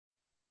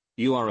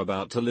You are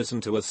about to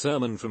listen to a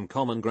sermon from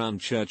Common Ground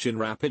Church in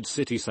Rapid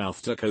City,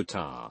 South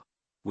Dakota.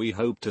 We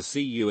hope to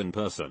see you in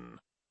person.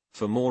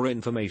 For more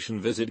information,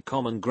 visit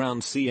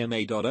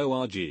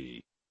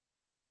commongroundcma.org.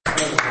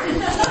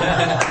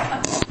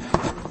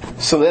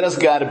 So that has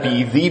got to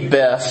be the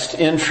best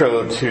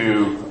intro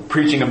to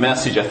preaching a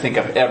message I think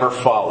I've ever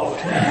followed.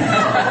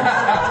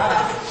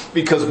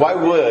 Because why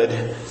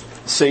would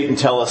Satan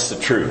tell us the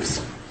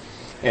truth?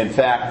 In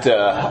fact,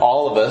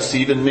 all of us,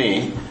 even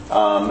me,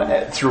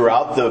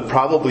 throughout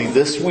probably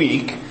this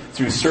week,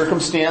 through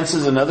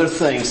circumstances and other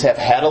things, have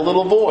had a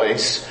little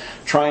voice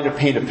trying to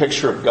paint a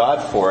picture of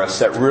God for us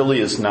that really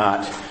is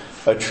not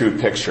a true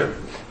picture.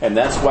 And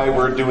that's why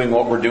we're doing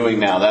what we're doing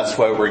now. That's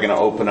why we're going to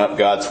open up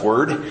God's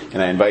Word.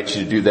 And I invite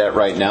you to do that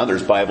right now.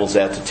 There's Bibles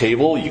at the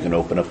table. You can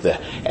open up the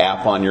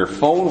app on your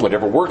phone,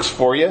 whatever works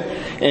for you.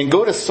 And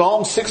go to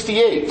Psalm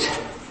 68,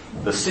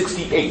 the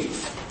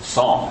 68th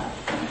Psalm.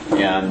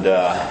 And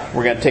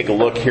we're going to take a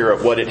look here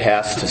at what it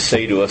has to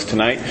say to us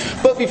tonight.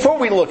 But before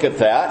we look at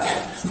that,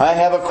 I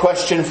have a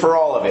question for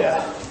all of you.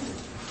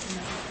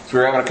 So we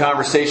were having a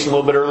conversation a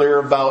little bit earlier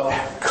about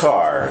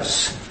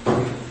cars.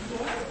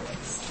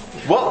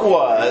 What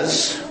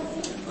was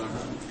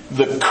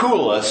the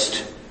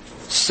coolest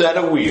set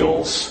of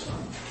wheels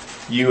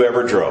you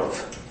ever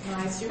drove?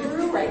 My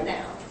Subaru right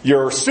now.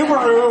 Your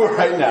Subaru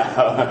right now.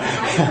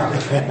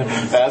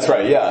 That's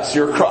right, yes.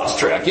 Your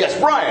Crosstrek. Yes,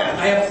 Brian.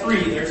 I have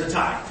three. There's a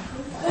tie.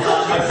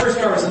 My first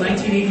car was a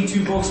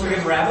 1982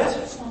 Volkswagen Rabbit.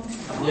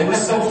 It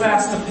was so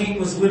fast the paint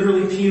was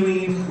literally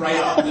peeling right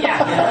off.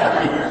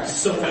 Yeah.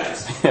 So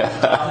fast.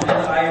 And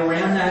I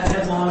ran that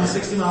headlong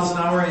 60 miles an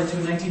hour into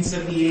a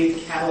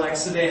 1978 Cadillac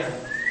sedan.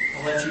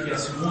 I'll let you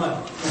guess who won.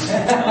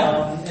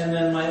 And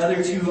then my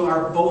other two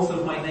are both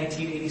of my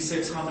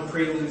 1986 Honda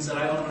Preludes that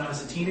I owned when I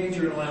was a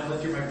teenager and when I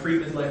went through my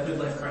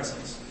midlife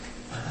crisis.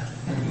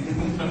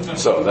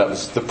 So that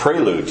was the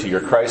prelude to your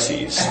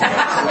crises.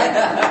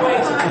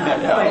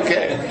 Yeah,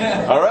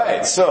 okay. All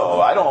right. So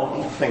I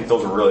don't think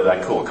those are really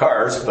that cool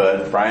cars,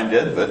 but Brian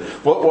did. But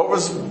what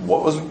was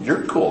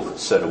your cool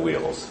set of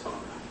wheels?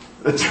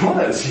 The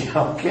was,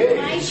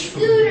 okay. My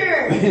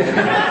scooter.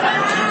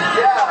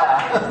 Yeah.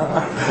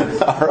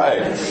 All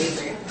right.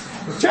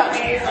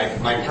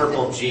 Jack. My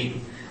purple Jeep.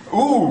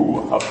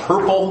 Ooh, a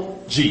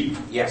purple Jeep.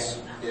 Yes.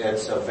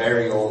 It's a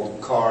very old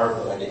car,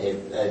 but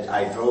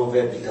I drove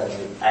it because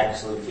it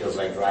actually feels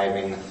like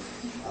driving a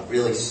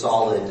really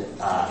solid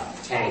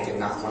tank and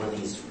not one of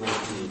these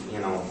winky,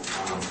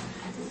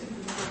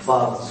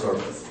 Bugs or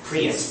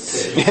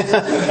Prius.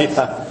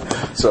 Yeah.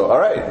 So, all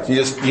right,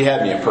 you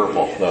had me in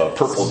purple. The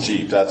purple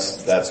Jeep.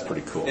 That's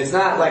pretty cool. It's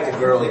not like a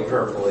girly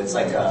purple. It's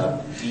like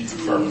a deep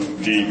purple.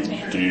 Deep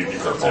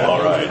purple.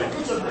 All right.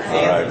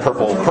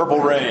 Purple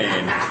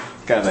rain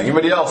kind of thing.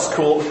 Anybody else?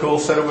 Cool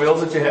set of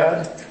wheels that you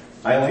had?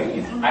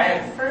 Eileen. My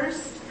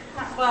first,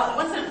 well, it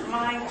wasn't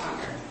my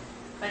car,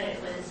 but it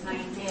was my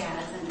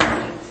dad's, and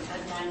it was a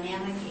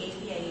Dynamic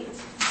 88,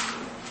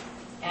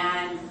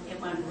 and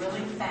it went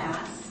really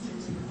fast,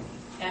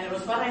 and it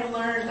was what I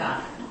learned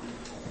on.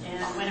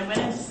 And when it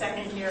went into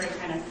second gear, I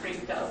kind of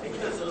freaked out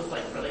because it was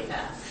like really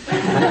fast.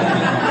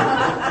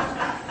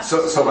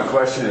 So my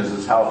question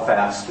is how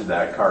fast did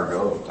that car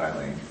go,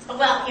 Eileen?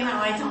 Well,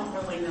 I don't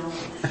really know.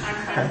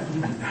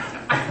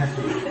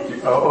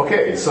 Oh,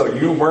 okay, so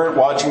you weren't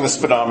watching the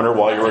speedometer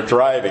while you were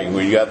driving.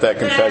 We got that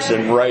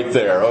confession right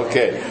there.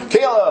 Okay.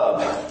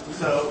 Caleb!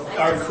 So,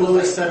 our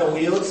coolest set of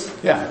wheels?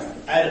 Yeah.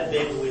 I had a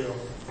big wheel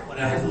when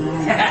I was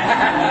little.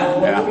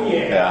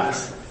 Yeah.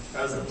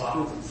 That was the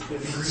bomb.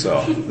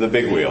 So, the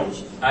big wheel.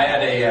 I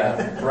had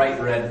a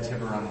bright red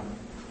Tiburon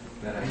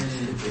that I used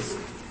to just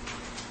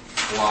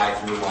fly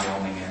through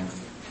Wyoming in.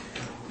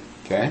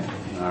 Okay,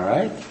 all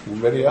right.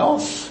 Anybody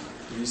else?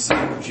 Have you seen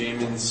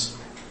Jamin's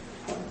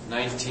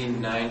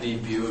 1990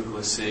 Buick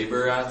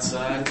LeSabre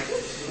outside?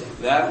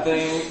 That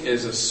thing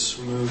is a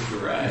smooth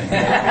ride.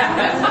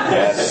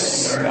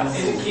 Yes.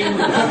 It came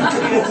with 2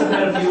 cans of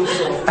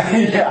Metamucil.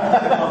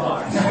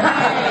 Yeah.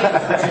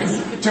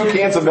 2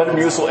 cans of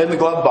Metamucil in the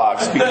glove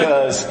box,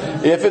 because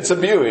if it's a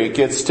Buick,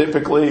 it's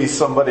typically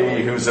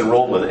somebody who's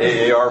enrolled with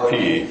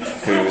AARP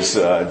who's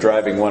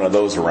driving one of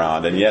those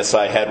around. And yes,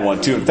 I had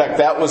one too. In fact,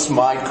 that was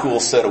my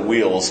cool set of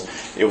wheels.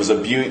 It was a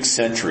Buick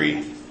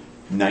Century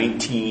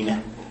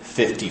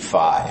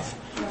 1955.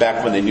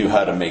 Back when they knew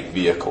how to make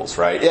vehicles,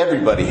 right?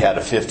 Everybody had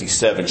a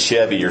 57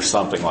 Chevy or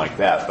something like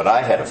that, but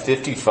I had a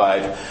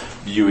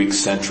 55 Buick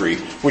Century,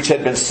 which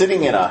had been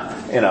sitting in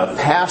a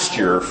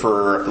pasture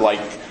for I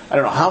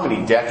don't know how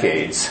many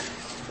decades,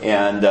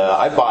 and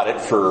I bought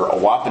it for a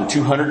whopping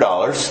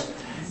 $200.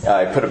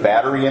 I put a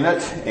battery in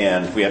it,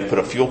 and we had to put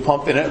a fuel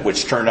pump in it,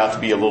 which turned out to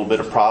be a little bit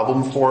of a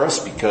problem for us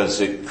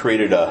because it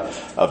created a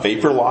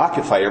vapor lock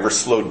if I ever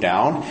slowed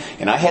down.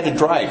 And I had to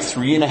drive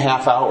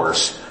 3.5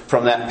 hours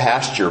from that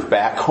pasture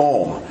back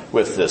home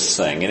with this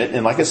thing.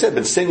 And like I said,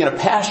 been sitting in a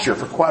pasture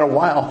for quite a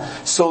while.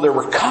 So there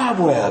were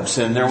cobwebs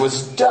and there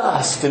was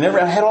dust and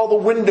I had all the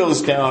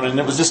windows down and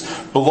it was just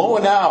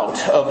blowing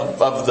out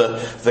of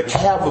the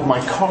cab of my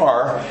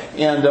car.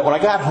 And when I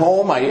got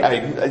home,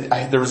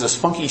 there was this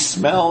funky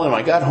smell. And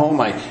when I got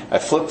home, I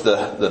flipped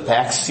the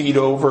back seat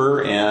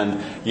over,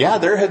 and yeah,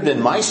 there had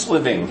been mice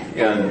living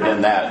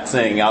in that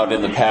thing out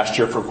in the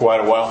pasture for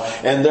quite a while.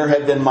 And there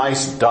had been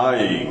mice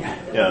dying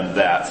in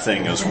that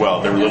thing as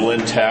well. There were little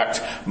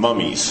intact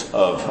mummies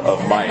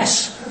of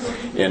mice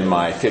in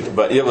my 50,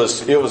 but it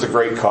was a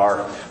great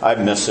car. I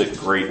miss it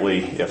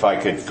greatly. If I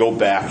could go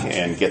back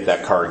and get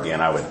that car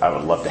again, I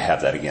would love to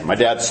have that again. My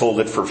dad sold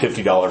it for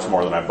 $50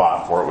 more than I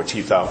bought for it, which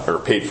he thought, or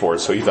paid for it,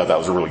 so he thought that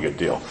was a really good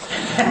deal.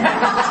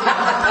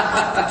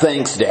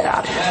 Thanks,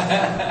 Dad.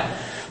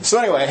 So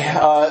anyway,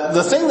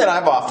 the thing that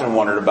I've often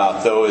wondered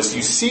about, though, is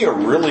you see a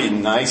really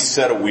nice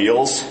set of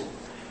wheels,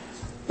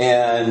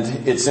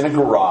 and it's in a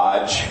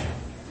garage,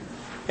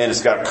 and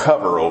it's got a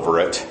cover over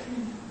it,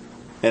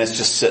 and it's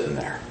just sitting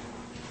there.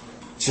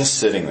 Just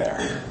sitting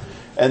there.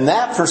 And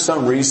that, for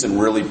some reason,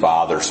 really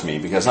bothers me,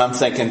 because I'm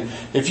thinking,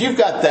 if you've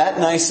got that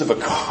nice of a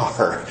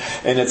car,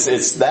 and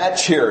it's that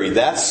cherry,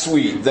 that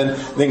sweet,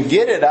 then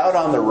get it out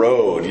on the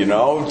road,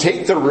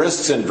 Take the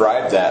risks and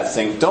drive that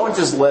thing. Don't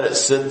just let it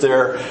sit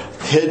there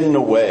hidden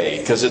away,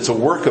 because it's a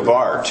work of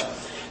art.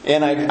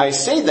 And I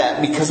say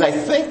that because I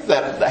think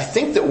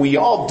that we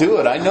all do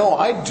it. I know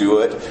I do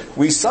it.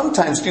 We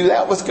sometimes do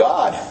that with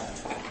God.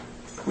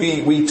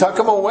 We tuck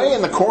him away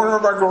in the corner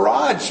of our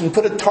garage and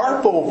put a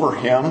tarp over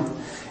him,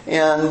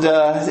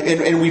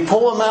 and we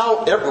pull him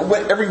out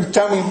every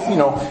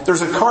time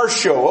there's a car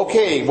show.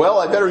 Okay, well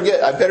I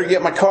better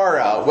get my car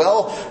out.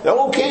 Well,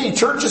 okay,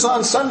 church is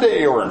on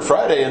Sunday or on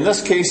Friday. In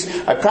this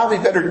case, I probably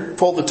better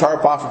pull the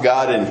tarp off of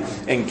God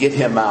and get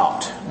him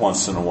out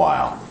once in a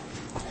while.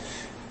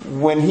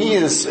 When he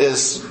is,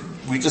 as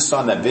we just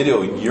saw in that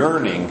video,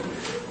 yearning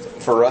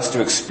for us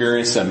to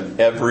experience him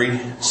every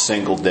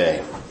single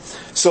day.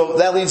 So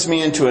that leads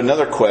me into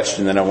another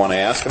question that I want to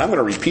ask, and I'm going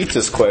to repeat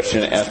this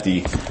question at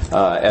the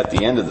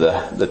end of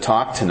the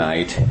talk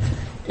tonight.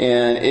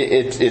 And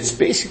it's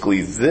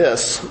basically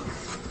this,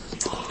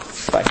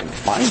 if I can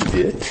find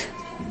it.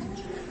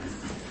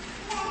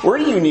 Where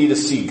do you need to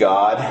see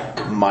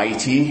God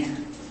mighty,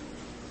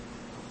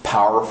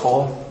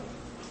 powerful,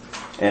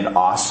 and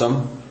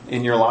awesome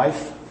in your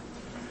life?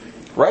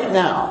 Right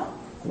now,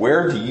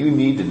 where do you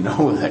need to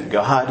know that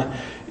God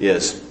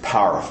is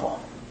powerful?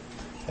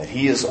 That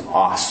he is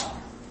awesome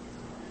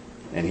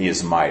and he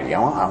is mighty.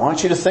 I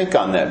want you to think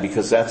on that,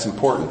 because that's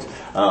important.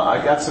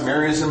 I've got some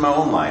areas in my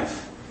own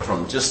life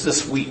from just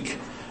this week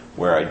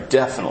where I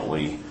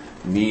definitely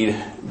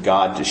need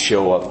God to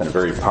show up in a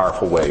very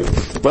powerful way.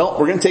 Well,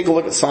 we're going to take a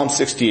look at Psalm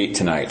 68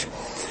 tonight.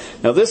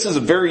 Now, this is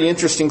a very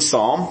interesting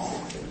psalm.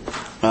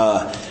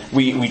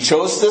 We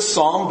chose this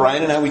psalm,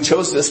 Brian and I, we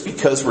chose this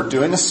because we're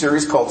doing a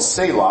series called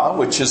Selah,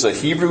 which is a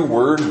Hebrew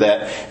word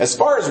that, as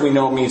far as we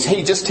know, means,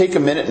 hey, just take a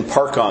minute and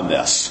park on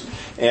this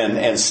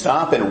and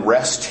stop and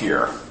rest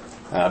here.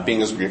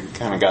 Being as we've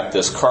kind of got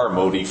this car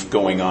motif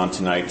going on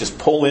tonight, just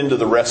pull into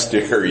the rest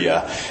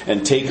area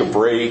and take a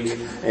break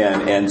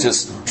and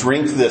just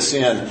drink this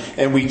in.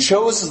 And we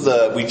chose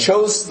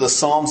the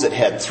Psalms that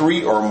had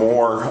 3 or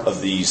more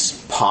of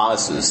these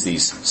pauses,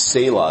 these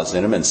selahs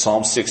in them, and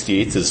Psalm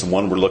 68 is the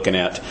one we're looking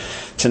at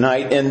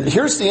tonight. And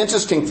here's the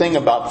interesting thing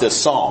about this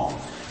psalm.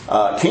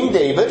 King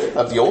David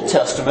of the Old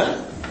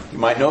Testament, you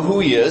might know who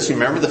he is. You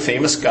remember the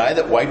famous guy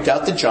that wiped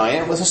out the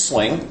giant with a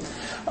sling?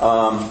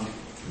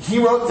 He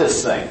wrote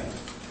this thing.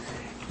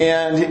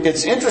 And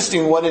it's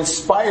interesting what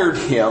inspired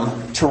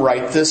him to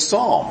write this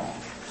psalm.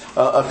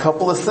 A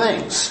couple of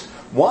things.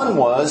 One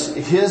was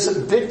his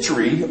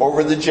victory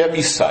over the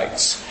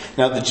Jebusites.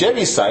 Now, the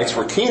Jebusites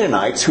were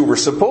Canaanites who were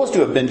supposed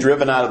to have been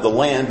driven out of the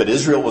land, but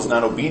Israel was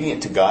not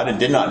obedient to God and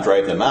did not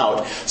drive them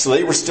out. So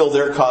they were still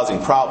there causing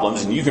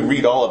problems, and you can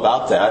read all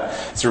about that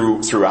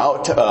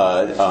throughout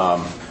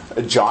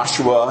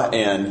Joshua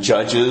and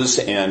Judges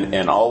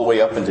and all the way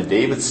up into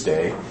David's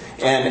day.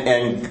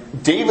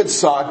 And David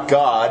saw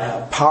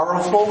God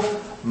powerful,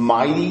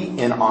 mighty,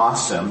 and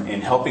awesome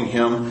in helping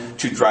him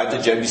to drive the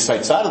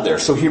Jebusites out of there.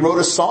 So he wrote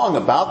a song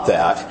about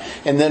that.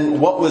 And then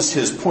what was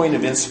his point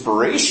of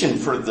inspiration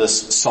for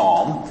this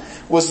psalm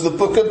was the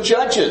book of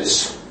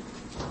Judges,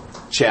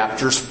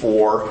 chapters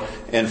 4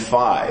 and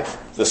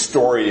 5. The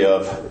story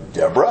of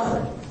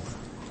Deborah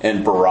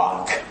and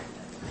Barak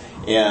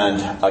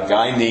and a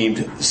guy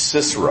named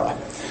Sisera.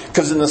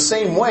 Because in the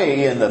same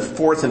way, in the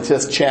 4th and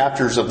 5th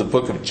chapters of the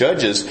book of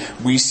Judges,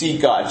 we see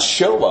God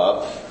show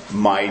up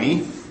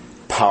mighty,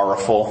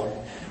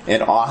 powerful,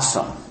 and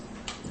awesome.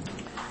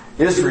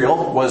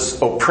 Israel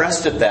was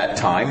oppressed at that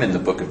time in the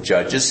book of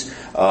Judges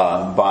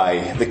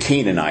by the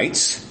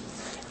Canaanites,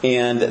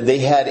 and they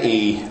had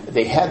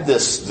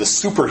this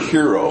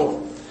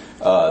superhero,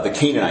 the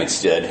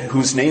Canaanites did,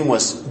 whose name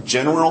was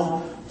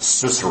General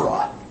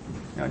Sisera.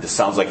 It just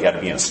sounds like he had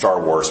to be in a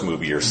Star Wars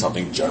movie or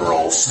something.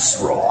 General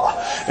Sisera.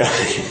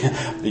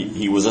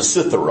 He was a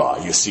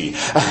Sithera, you see.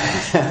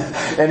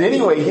 And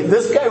anyway,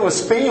 this guy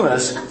was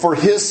famous for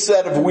his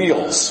set of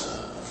wheels.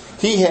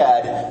 He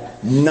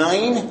had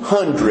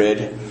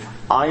 900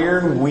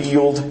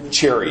 iron-wheeled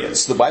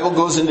chariots. The Bible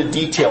goes into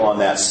detail on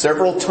that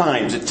several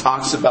times. It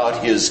talks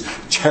about his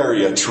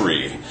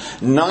chariotry.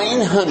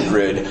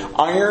 900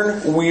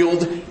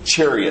 iron-wheeled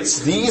chariots.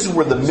 These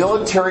were the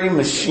military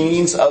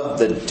machines of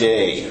the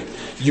day.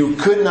 You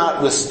could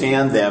not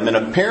withstand them. And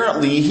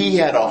apparently he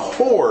had a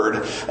horde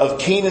of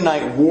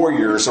Canaanite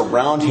warriors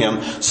around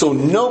him, so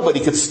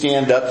nobody could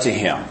stand up to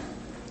him.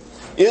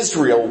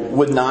 Israel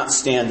would not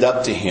stand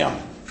up to him.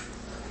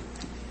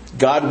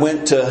 God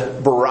went to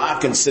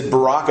Barak and said,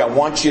 Barak, I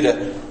want you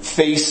to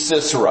face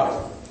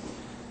Sisera.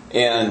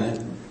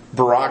 And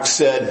Barak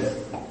said,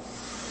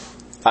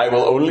 I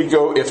will only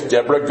go if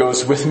Deborah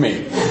goes with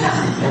me.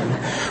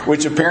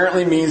 Which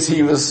apparently means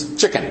he was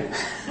chicken.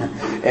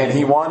 And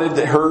he wanted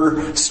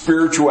her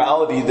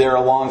spirituality there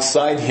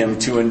alongside him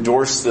to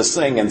endorse this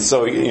thing. And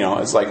so,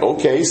 it's like,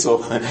 okay,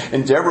 so,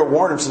 and Deborah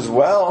warned him, says,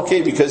 well,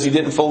 okay, because you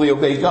didn't fully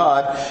obey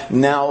God,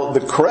 now the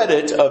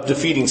credit of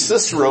defeating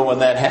Sisera when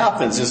that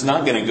happens is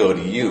not going to go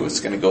to you. It's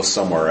going to go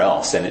somewhere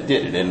else. And it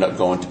did. It ended up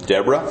going to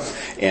Deborah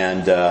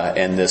and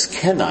this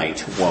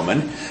Kenite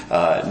woman,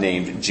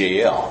 named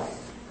Jael.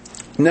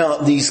 Now,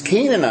 these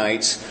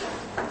Canaanites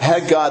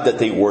had God that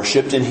they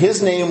worshipped, and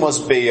his name was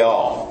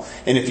Baal.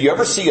 And if you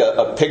ever see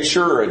a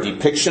picture or a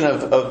depiction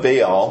of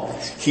Baal,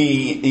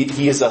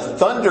 he is a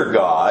thunder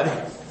god,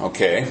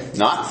 okay,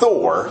 not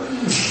Thor,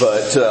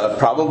 but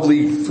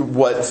probably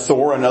what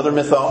Thor and other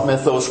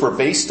mythos were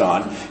based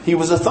on. He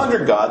was a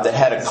thunder god that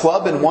had a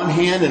club in one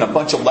hand and a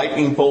bunch of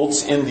lightning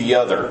bolts in the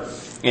other.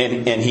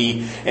 And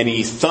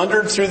he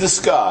thundered through the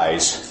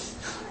skies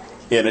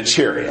in a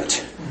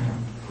chariot.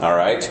 All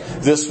right?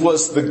 This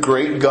was the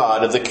great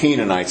god of the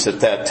Canaanites at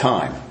that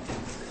time.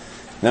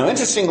 Now,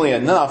 interestingly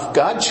enough,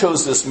 God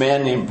chose this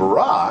man named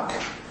Barak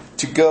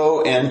to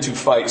go and to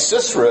fight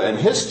Sisera and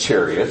his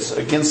chariots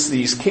against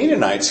these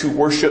Canaanites who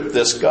worshiped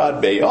this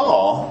god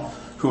Baal,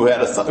 who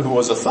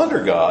was a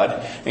thunder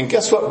god. And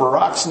guess what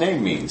Barak's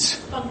name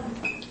means?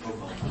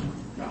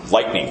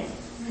 Lightning.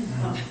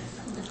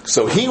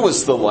 So he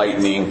was the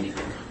lightning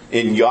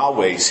in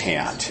Yahweh's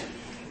hand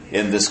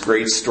in this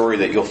great story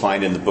that you'll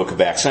find in the book of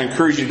Acts. I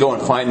encourage you to go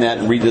and find that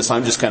and read this.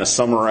 I'm just kind of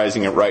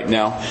summarizing it right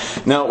now.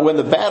 Now, when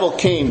the battle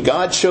came,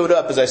 God showed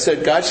up. As I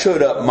said, God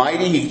showed up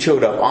mighty. He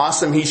showed up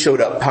awesome. He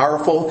showed up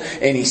powerful.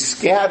 And he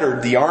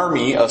scattered the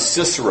army of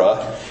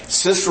Sisera.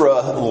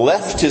 Sisera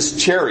left his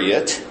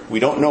chariot. We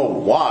don't know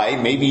why.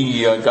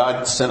 Maybe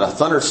God sent a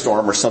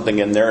thunderstorm or something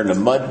in there and the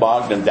mud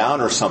bogged him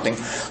down or something.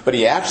 But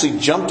he actually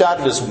jumped out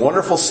of his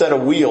wonderful set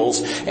of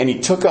wheels and he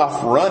took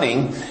off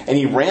running and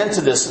he ran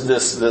to this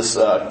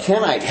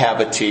Kenite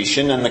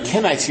habitation. And the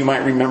Kenites, you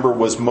might remember,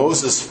 was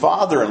Moses'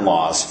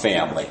 father-in-law's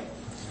family.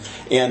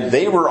 And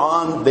they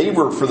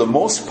were for the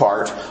most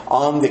part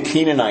on the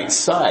Canaanite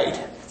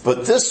side.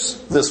 But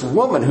this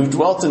woman who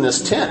dwelt in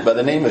this tent by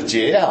the name of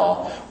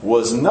Jael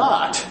was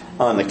not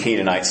on the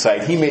Canaanite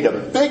side. He made a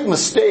big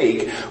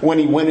mistake when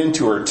he went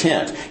into her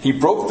tent. He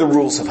broke the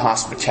rules of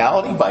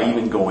hospitality by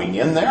even going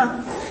in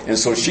there. And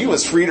so she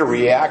was free to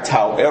react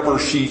however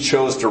she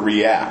chose to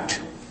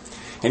react.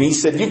 And he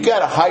said, you've got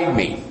to hide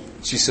me.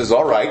 She says,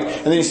 all right.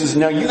 And then he says,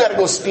 now you got to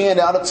go stand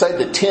out outside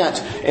the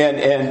tent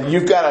and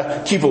you've got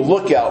to keep a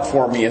lookout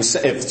for me. And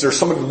if there's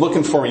somebody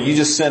looking for me, you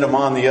just send them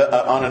on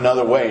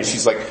another way. And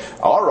she's like,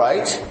 all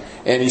right.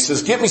 And he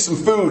says, get me some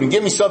food and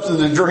give me something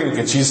to drink.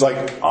 And she's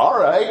like, all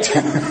right.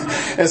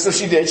 And so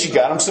she did. She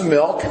got him some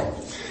milk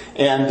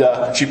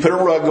and she put a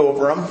rug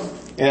over him.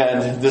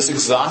 And this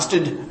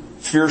exhausted,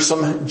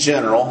 fearsome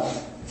general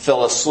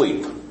fell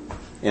asleep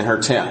in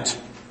her tent.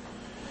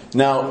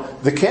 Now,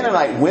 the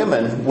Canaanite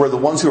women were the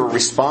ones who were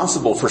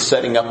responsible for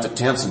setting up the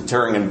tents and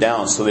tearing them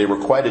down, so they were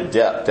quite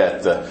adept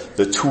at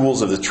the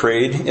tools of the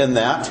trade in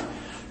that.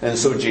 And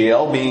so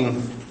Jael,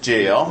 being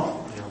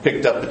Jael,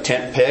 picked up a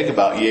tent peg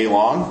about yay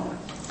long,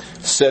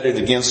 set it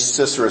against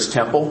Sisera's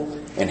temple,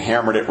 and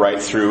hammered it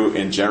right through,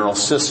 and General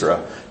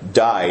Sisera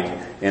died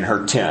in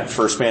her tent.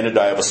 First man to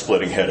die of a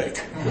splitting headache.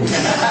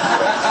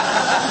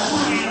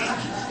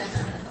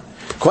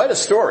 Quite a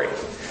story.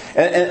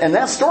 And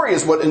that story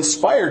is what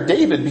inspired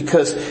David,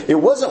 because it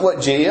wasn't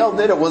what Jael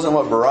did, it wasn't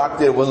what Barak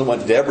did, it wasn't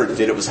what Deborah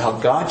did, it was how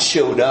God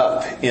showed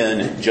up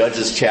in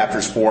Judges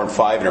chapters 4 and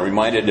 5. And it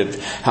reminded of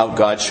how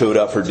God showed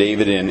up for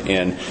David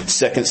in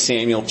 2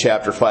 Samuel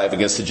chapter 5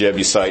 against the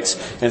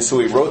Jebusites. And so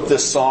he wrote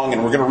this song,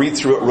 and we're going to read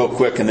through it real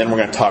quick, and then we're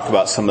going to talk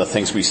about some of the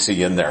things we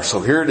see in there.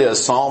 So here it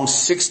is, Psalm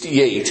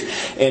 68.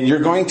 And you're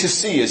going to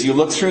see, as you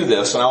look through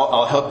this, and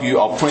I'll help you,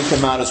 I'll point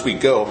them out as we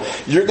go,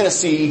 you're going to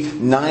see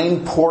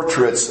 9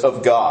 portraits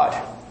of God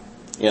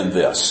in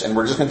this. And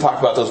we're just going to talk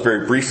about those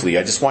very briefly.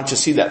 I just want you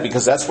to see that,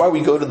 because that's why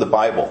we go to the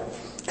Bible.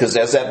 Because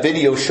as that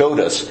video showed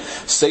us,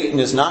 Satan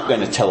is not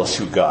going to tell us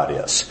who God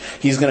is.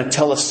 He's going to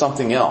tell us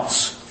something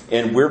else.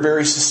 And we're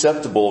very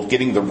susceptible of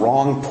getting the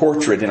wrong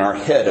portrait in our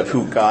head of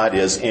who God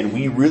is. And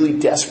we really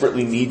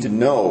desperately need to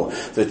know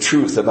the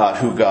truth about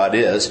who God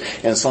is.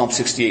 And Psalm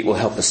 68 will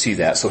help us see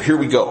that. So here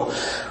we go.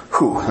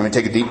 Let me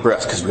take a deep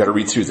breath, because we've got to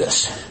read through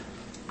this.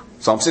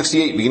 Psalm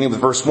 68, beginning with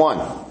verse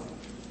 1.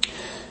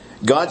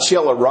 God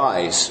shall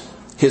arise.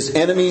 His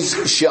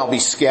enemies shall be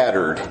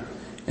scattered,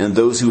 and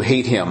those who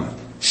hate him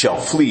shall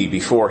flee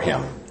before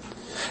him.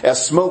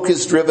 As smoke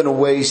is driven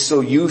away,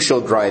 so you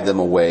shall drive them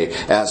away.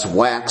 As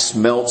wax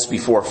melts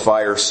before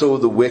fire, so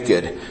the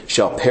wicked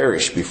shall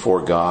perish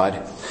before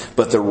God.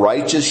 But the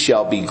righteous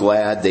shall be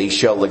glad. They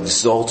shall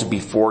exult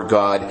before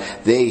God.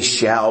 They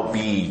shall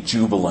be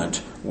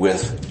jubilant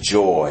with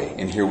joy.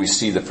 And here we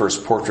see the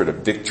first portrait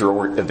of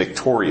a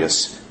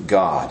victorious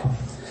God.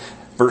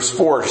 Verse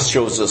 4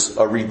 shows us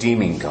a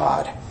redeeming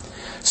God.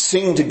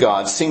 Sing to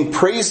God. Sing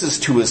praises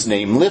to his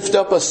name. Lift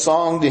up a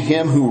song to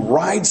him who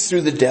rides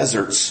through the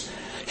deserts.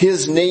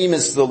 His name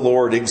is the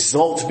Lord.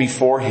 Exult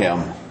before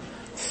him.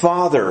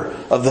 Father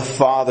of the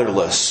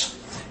fatherless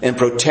and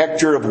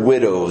protector of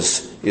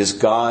widows is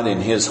God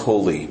in his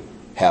holy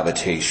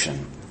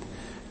habitation.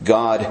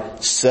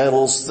 God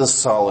settles the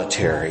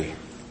solitary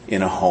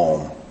in a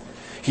home.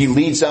 He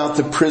leads out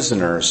the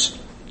prisoners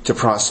to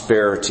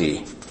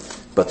prosperity,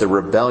 but the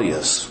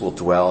rebellious will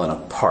dwell in a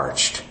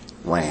parched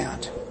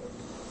land.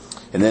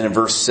 And then in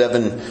verse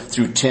 7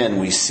 through 10,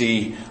 we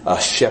see a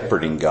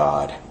shepherding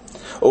God.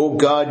 O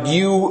God,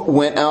 you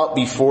went out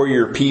before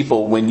your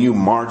people when you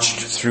marched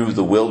through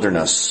the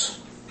wilderness.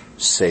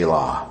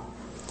 Selah.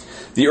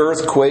 The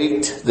earth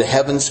quaked, the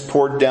heavens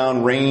poured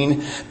down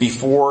rain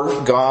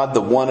before God,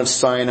 the one of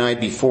Sinai,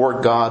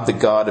 before God, the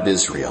God of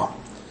Israel.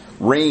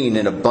 Rain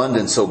in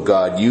abundance, O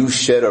God, you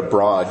shed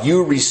abroad.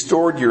 You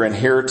restored your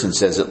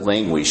inheritance as it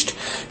languished.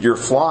 Your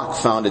flock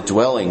found a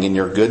dwelling in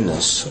your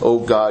goodness. O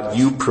God,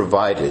 you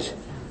provided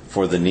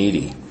for the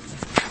needy.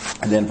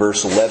 And then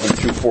verse 11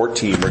 through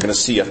 14, we're going to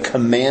see a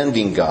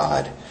commanding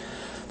God.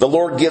 The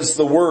Lord gives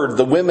the word.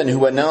 The women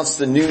who announce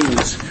the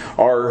news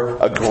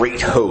are a great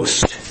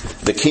host.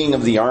 The king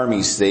of the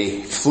armies,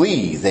 they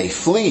flee.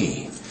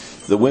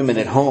 The women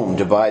at home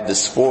divide the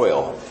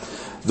spoil.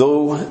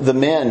 Though the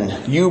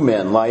men, you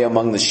men, lie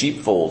among the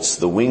sheepfolds,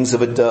 the wings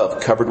of a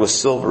dove covered with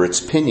silver, its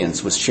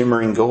pinions with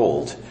shimmering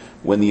gold,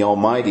 when the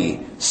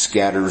Almighty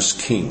scatters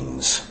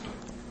kings.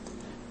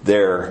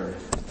 There,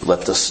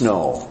 let the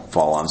snow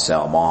fall on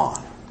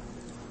Salmon.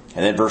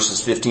 And then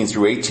verses 15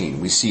 through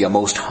 18, we see a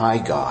most high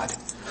God.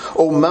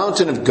 O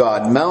mountain of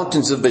God,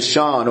 mountains of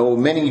Bashan, O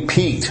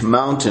many-peaked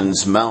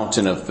mountains,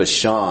 mountain of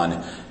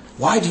Bashan.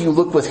 Why do you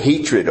look with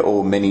hatred,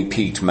 O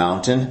many-peaked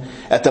mountain,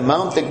 at the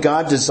mount that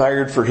God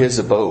desired for his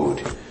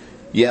abode?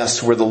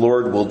 Yes, where the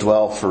Lord will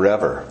dwell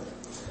forever.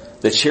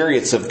 The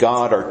chariots of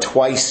God are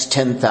twice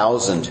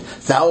 10,000,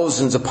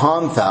 thousands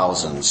upon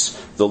thousands.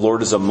 The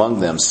Lord is among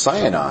them.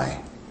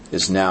 Sinai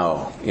is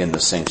now in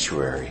the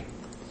sanctuary.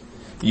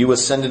 You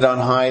ascended on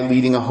high,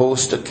 leading a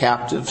host of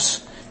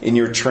captives in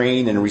your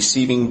train and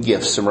receiving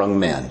gifts among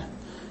men,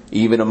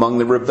 even among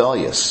the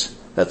rebellious,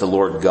 that the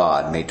Lord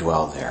God may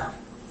dwell there.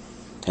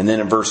 And then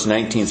in verse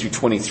 19 through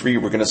 23,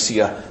 we're going to see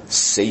a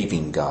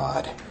saving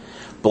God.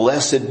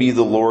 Blessed be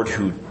the Lord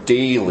who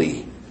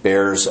daily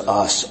bears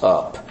us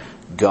up.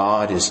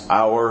 God is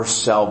our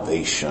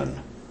salvation.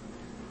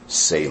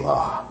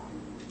 Selah.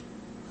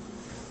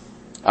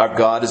 Our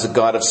God is a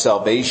God of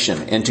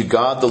salvation, and to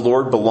God the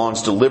Lord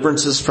belongs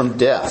deliverances from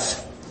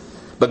death.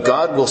 But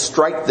God will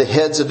strike the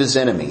heads of his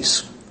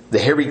enemies, the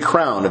hairy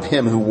crown of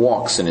him who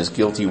walks in his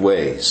guilty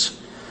ways.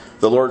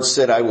 The Lord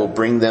said, I will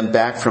bring them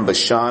back from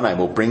Bashan, I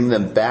will bring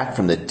them back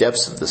from the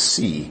depths of the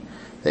sea,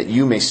 that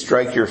you may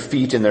strike your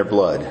feet in their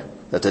blood,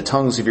 that the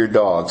tongues of your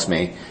dogs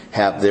may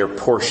have their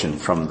portion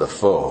from the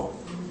foe.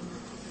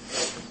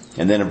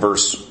 And then in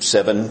verse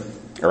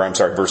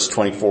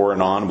 24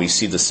 and on, we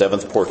see the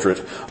seventh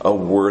portrait, a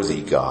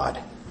worthy God.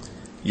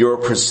 Your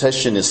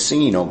procession is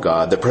seen, O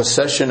God, the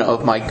procession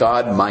of my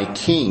God, my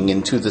King,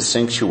 into the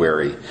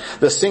sanctuary.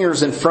 The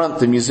singers in front,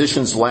 the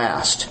musicians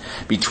last.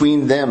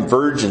 Between them,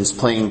 virgins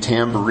playing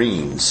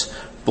tambourines.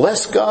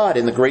 Bless God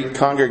in the great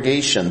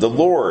congregation, the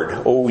Lord,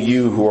 O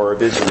you who are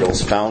of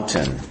Israel's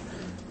fountain.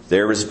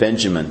 There is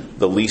Benjamin,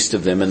 the least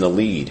of them, in the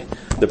lead.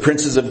 The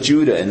princes of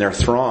Judah in their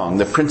throng.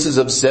 The princes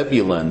of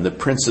Zebulun, the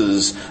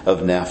princes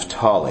of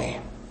Naphtali.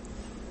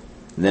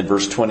 And then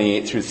verse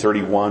 28 through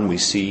 31, we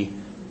see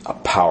a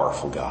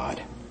powerful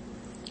God.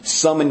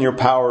 Summon your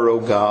power, O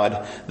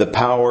God, the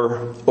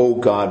power, O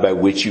God, by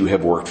which you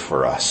have worked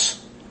for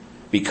us.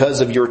 Because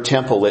of your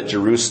temple at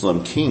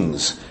Jerusalem,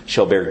 kings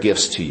shall bear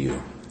gifts to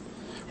you.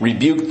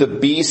 Rebuke the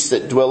beasts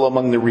that dwell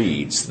among the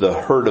reeds, the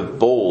herd of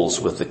bulls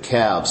with the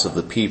calves of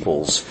the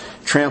peoples.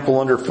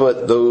 Trample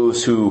underfoot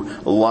those who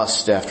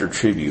lust after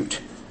tribute.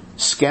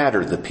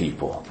 Scatter the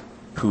people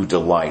who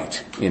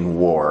delight in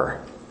war.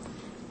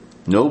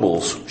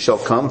 Nobles shall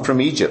come from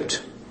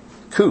Egypt.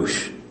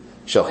 Cush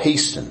shall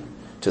hasten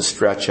to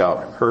stretch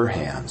out her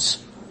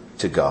hands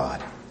to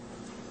God.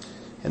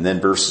 And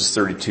then verses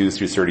 32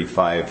 through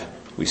 35,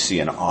 we see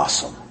an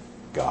awesome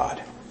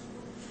God.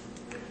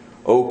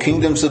 O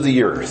kingdoms of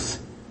the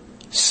earth,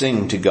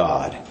 sing to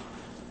God.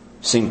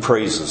 Sing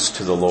praises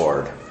to the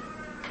Lord.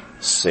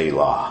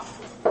 Selah.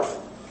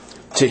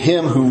 To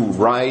him who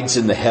rides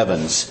in the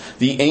heavens,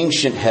 the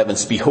ancient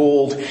heavens,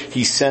 behold,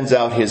 he sends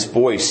out his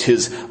voice,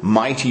 his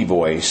mighty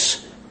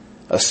voice.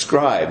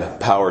 Ascribe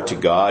power to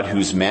God,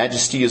 whose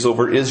majesty is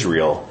over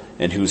Israel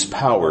and whose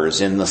power is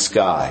in the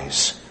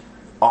skies.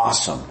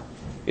 Awesome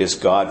is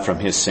God from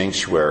his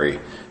sanctuary,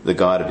 the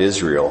God of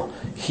Israel.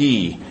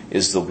 He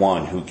is the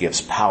one who gives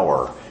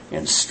power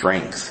and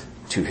strength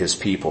to his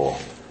people.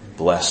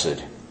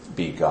 Blessed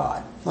be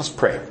God. Let's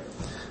pray.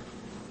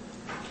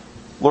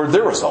 Lord,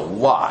 there was a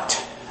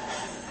lot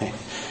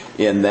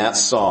in that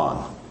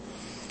song,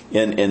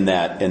 in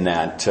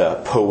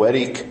that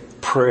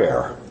poetic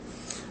prayer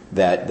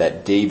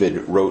that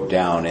David wrote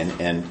down,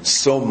 and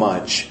so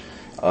much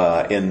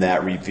in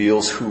that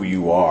reveals who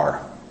you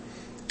are.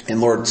 And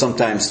Lord,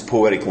 sometimes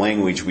poetic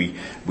language, we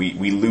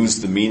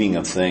lose the meaning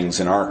of things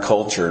in our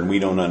culture and we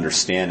don't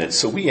understand it.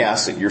 So we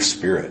ask that your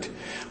Spirit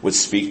would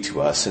speak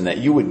to us and that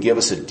you would give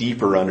us a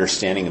deeper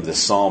understanding of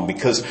this psalm,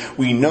 because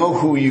we know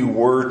who you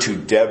were to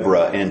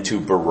Deborah and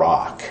to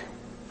Barak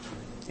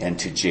and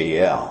to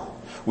Jael.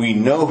 We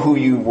know who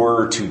you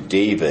were to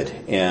David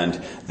and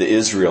the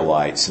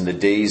Israelites in the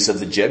days of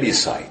the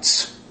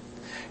Jebusites.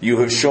 You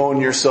have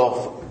shown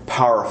yourself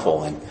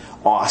powerful and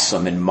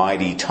awesome and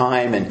mighty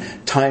time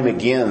and time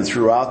again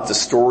throughout the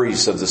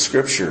stories of the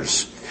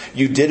scriptures.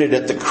 You did it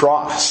at the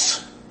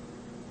cross.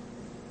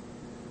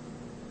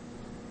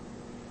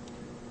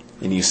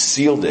 And you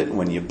sealed it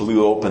when you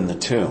blew open the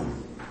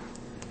tomb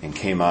and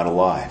came out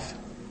alive.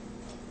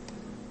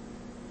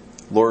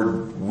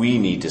 Lord, we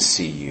need to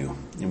see you,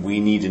 and we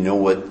need to know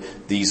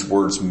what these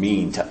words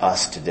mean to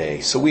us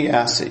today. So we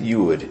ask that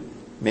you would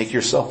make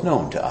yourself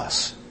known to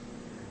us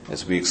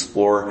as we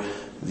explore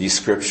these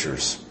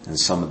scriptures and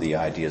some of the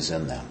ideas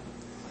in them.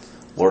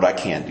 Lord, I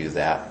can't do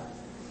that,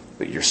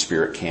 but your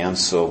Spirit can,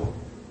 so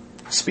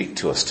speak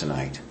to us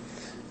tonight.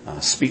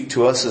 Speak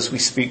to us as we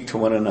speak to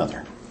one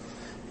another,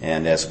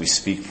 and as we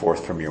speak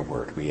forth from your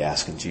word. We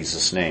ask in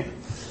Jesus' name.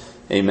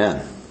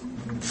 Amen.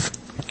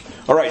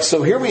 All right,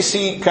 so here we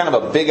see kind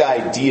of a big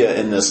idea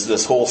in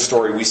this whole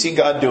story. We see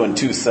God doing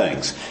two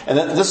things. And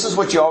this is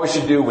what you always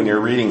should do when you're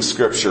reading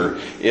scripture,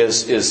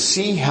 is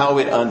see how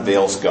it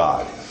unveils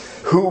God.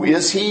 Who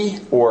is he,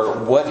 or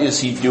what is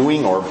he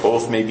doing, or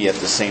both maybe at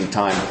the same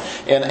time.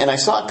 And I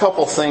saw a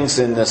couple things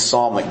in this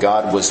psalm that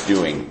God was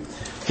doing.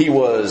 He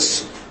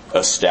was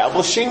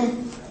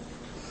establishing,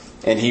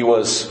 and he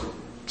was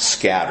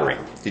scattering.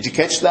 Did you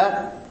catch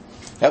that?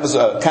 That was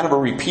a kind of a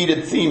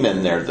repeated theme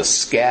in there, the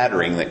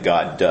scattering that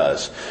God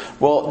does.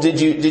 Well,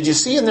 did you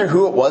see in there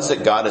who it was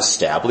that God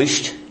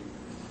established?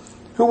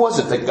 Who was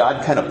it that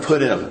God kind of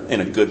put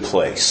in a good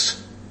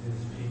place?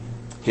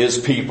 His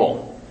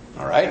people.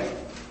 All right?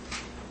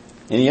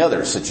 Any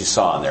others that you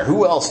saw in there?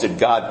 Who else did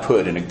God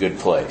put in a good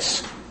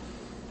place?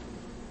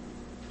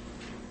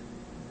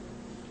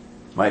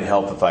 Might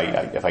help if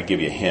I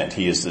give you a hint.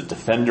 He is the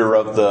defender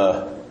of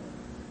the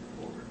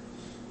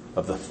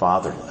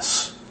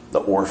fatherless, the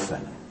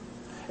orphan.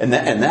 And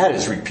that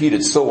is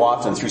repeated so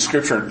often through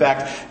Scripture. In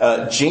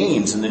fact,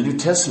 James in the New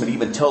Testament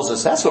even tells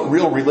us that's what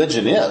real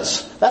religion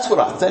is. That's what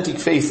authentic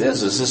faith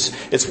is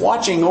it's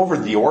watching over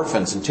the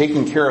orphans and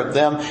taking care of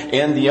them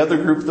and the other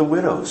group, the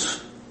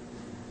widows.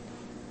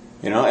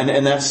 You know,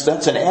 and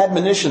that's an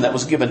admonition that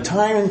was given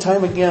time and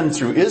time again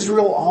through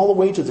Israel all the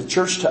way to the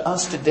church to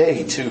us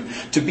today,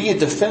 to be a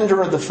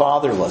defender of the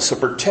fatherless, a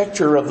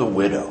protector of the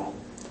widow,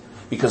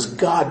 because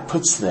God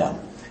puts them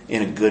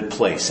in a good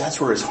place.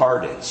 That's where his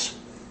heart is.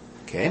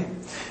 Okay?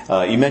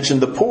 You mentioned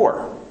the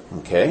poor.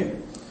 Okay?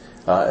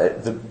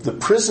 The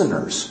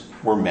prisoners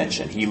were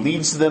mentioned. He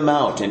leads them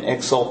out in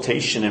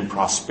exaltation and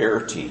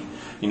prosperity.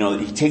 You know,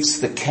 he takes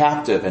the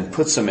captive and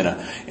puts them in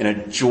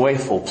a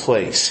joyful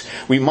place.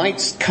 We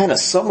might kind of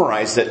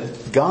summarize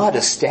that God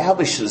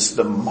establishes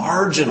the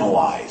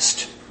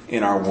marginalized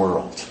in our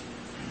world.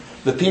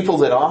 The people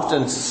that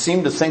often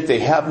seem to think they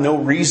have no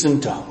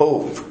reason to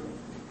hope.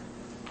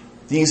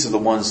 These are the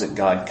ones that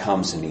God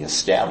comes and he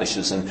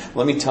establishes. And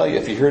let me tell you,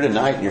 if you're here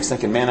tonight and you're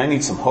thinking, man, I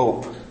need some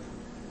hope.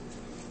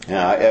 You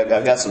know,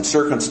 I've got some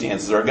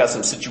circumstances, or I've got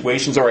some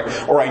situations,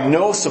 or I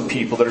know some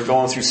people that are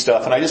going through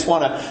stuff, and I just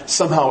want to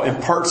somehow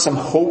impart some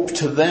hope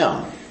to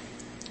them.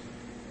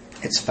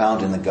 It's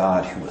found in the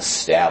God who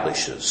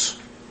establishes.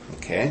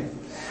 Okay?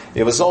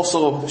 It was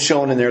also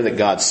shown in there that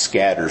God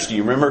scatters. Do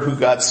you remember who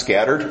God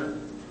scattered?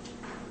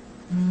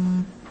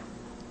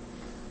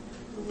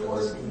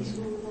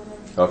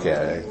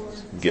 Okay,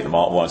 get them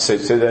all at once. Say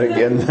that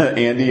again,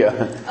 Andy.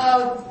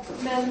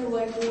 Men who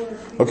like war.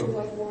 Okay.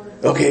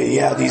 Okay,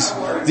 yeah,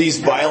 these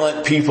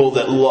violent people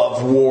that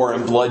love war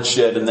and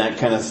bloodshed and that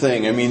kind of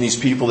thing. I mean, these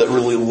people that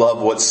really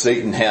love what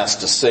Satan has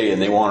to say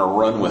and they want to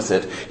run with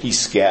it. He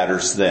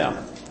scatters them.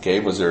 Okay,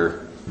 was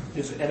there...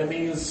 His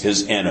enemies.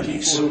 His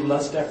enemies. People who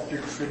lust after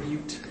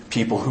tribute.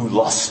 People who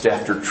lust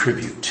after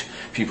tribute.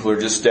 People who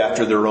are just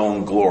after their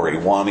own glory,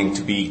 wanting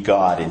to be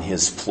God in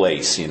his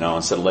place, you know,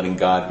 instead of letting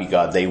God be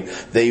God,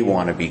 they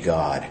want to be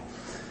God.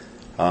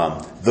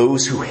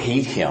 Those who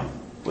hate him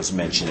was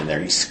mentioned in there.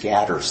 He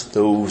scatters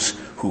those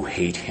who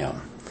hate him.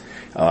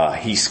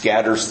 He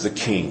scatters the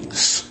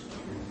kings.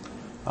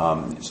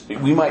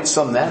 We might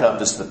sum that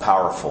up as the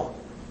powerful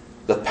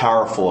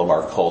of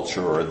our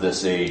culture or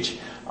this age.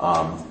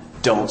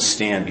 don't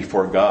stand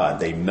before God.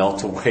 They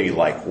melt away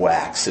like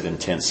wax at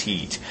intense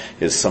heat,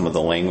 is some of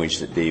the language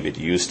that David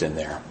used in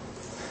there.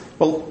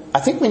 Well, I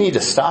think we need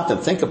to stop and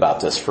think about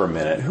this for a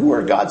minute. Who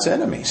are God's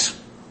enemies?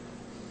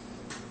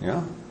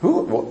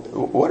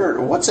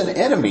 What's an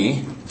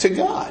enemy to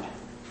God?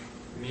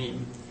 Me.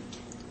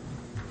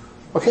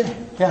 Okay,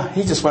 yeah,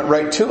 he just went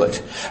right to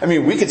it. I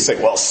mean, we could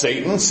say, well,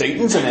 Satan's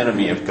an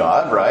enemy of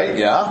God, right?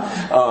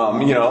 Yeah.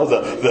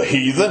 The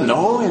heathen,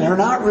 no, they're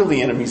not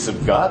really enemies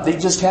of God. They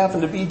just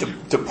happen to be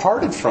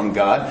departed from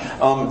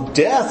God.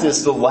 Death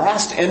is the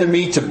last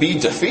enemy to be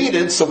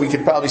defeated, so we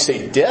could probably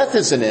say death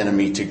is an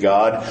enemy to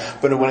God.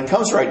 But when it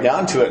comes right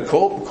down to it,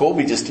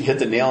 Colby just hit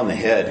the nail on the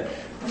head.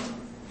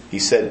 He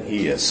said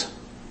he is.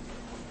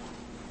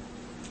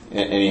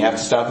 And you have to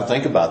stop and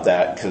think about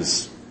that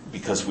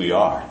because we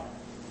are.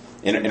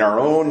 In our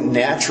own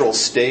natural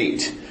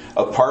state,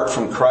 apart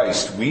from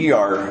Christ, we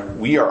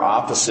are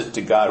opposite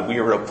to God. We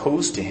are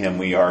opposed to Him.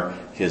 We are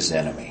His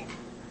enemy.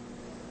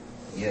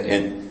 Get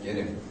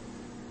him.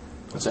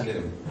 What's that? Get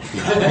him.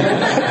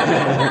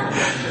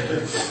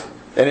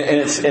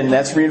 And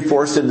that's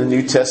reinforced in the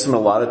New Testament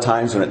a lot of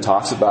times when it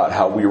talks about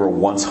how we were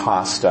once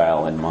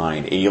hostile in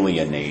mind,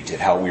 alienated,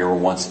 how we were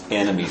once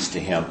enemies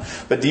to Him.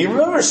 But do you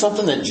remember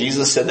something that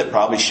Jesus said that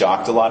probably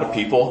shocked a lot of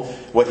people?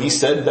 What He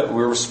said that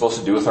we were supposed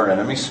to do with our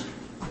enemies?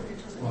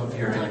 Love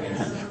your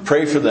enemies.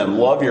 Pray for them,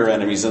 love your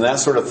enemies, and that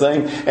sort of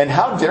thing. And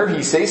how dare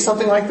He say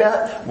something like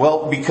that?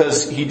 Well,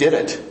 because He did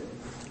it.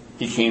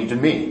 He came to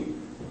me.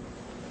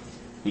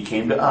 He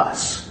came to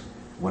us.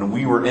 When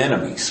we were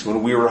enemies,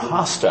 when we were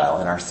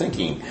hostile in our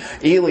thinking,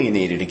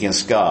 alienated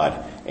against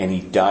God, and He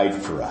died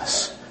for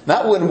us.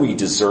 Not when we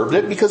deserved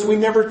it, because we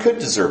never could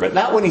deserve it.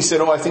 Not when He said,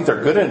 I think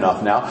they're good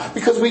enough now,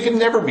 because we could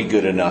never be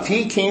good enough.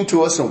 He came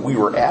to us when we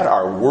were at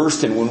our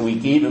worst, and when we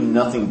gave Him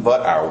nothing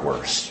but our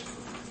worst.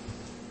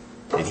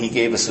 And He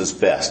gave us His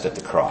best at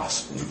the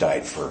cross, and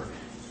died for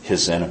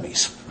His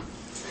enemies.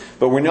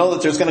 But we know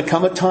that there's going to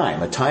come a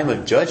time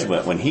of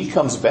judgment, when He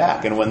comes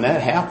back, and when that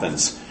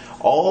happens,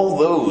 all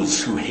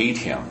those who hate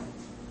Him,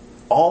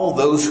 all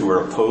those who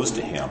are opposed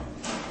to Him,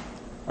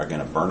 are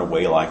going to burn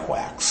away like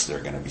wax.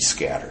 They're going to be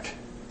scattered.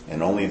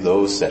 And only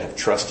those that have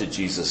trusted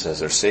Jesus as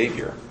their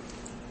Savior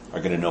are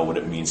going to know what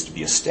it means to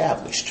be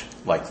established,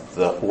 like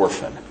the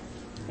orphan,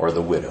 or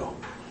the widow,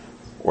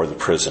 or the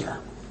prisoner.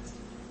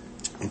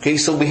 Okay,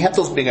 so we have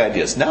those big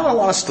ideas. Now I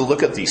want us to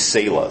look at these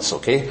selahs,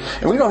 okay?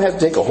 And we don't have to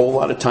take a whole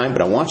lot of time,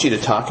 but I want you to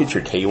talk at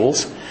your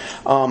tables.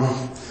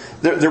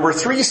 There were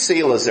three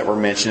selahs that were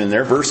mentioned in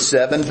there. Verse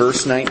 7,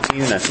 verse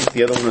 19, and I think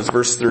the other one was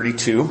verse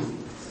 32.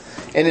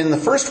 And in the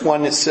first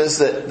one it says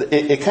that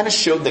it kind of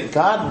showed that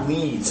God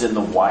leads in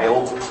the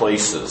wild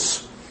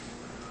places.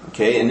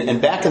 Okay, and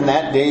back in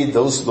that day,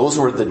 those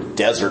were the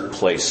desert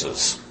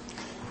places.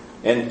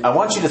 And I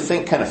want you to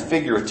think kind of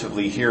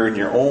figuratively here in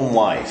your own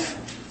life.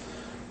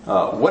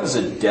 What is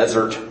a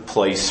desert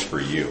place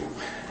for you?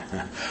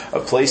 A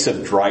place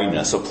of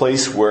dryness, a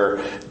place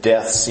where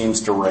death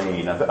seems to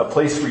reign, a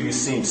place where you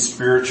seem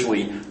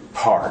spiritually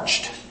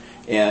parched.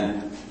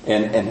 And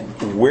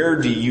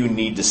where do you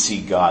need to see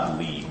God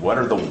lead? What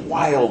are the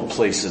wild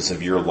places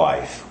of your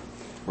life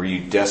where you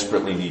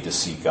desperately need to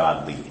see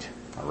God lead?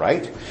 All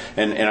right?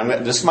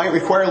 And this might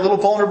require a little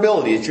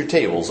vulnerability at your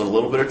tables and a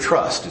little bit of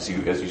trust as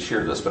you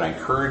share this, but I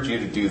encourage you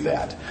to do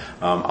that.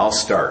 I'll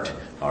start.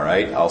 All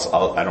right?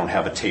 I don't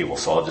have a table,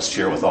 so I'll just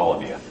share with all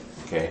of you.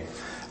 Okay?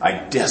 I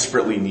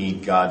desperately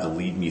need God to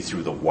lead me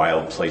through the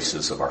wild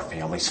places of our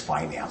family's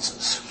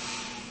finances.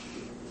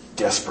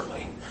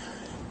 Desperately.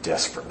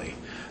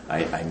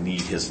 I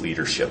need His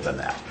leadership in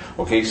that.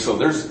 Okay, so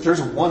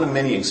there's one of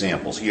many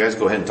examples. You guys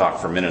go ahead and talk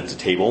for a minute at the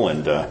table,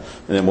 and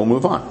then we'll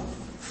move on.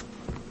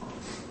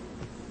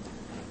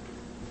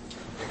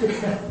 Go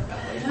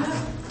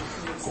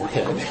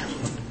ahead.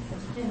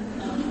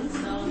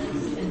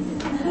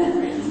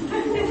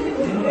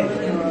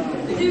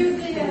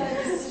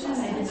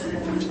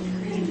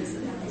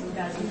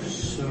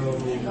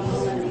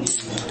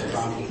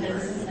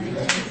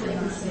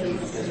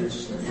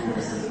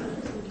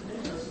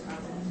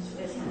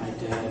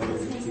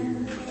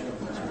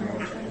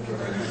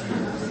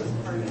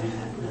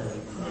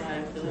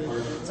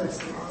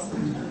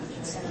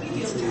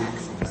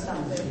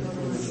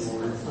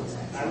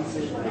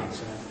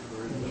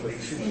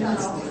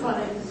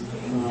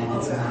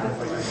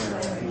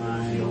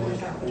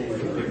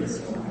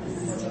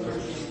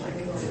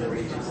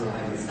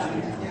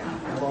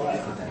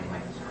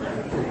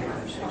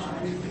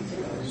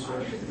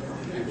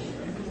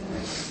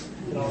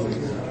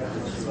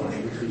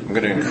 I'm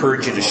going to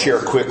encourage you to share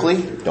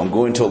quickly. Don't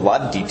go into a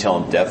lot of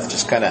detail and depth.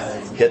 Just kind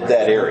of hit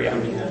that area.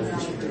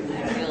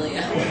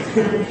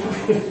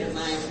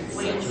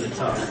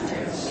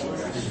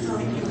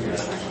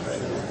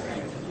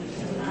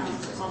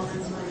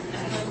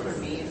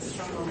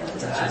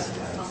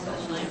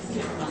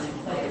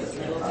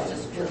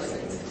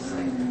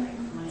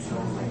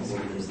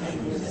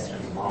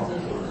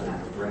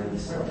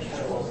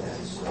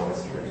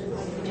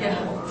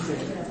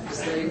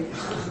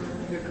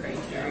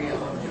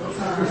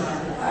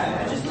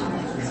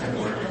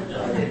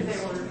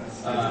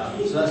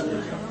 So that's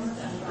pretty cool.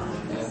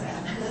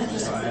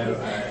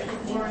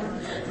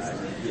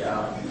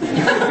 Yeah.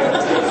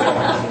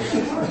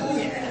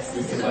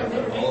 We could like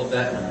put all of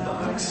that in a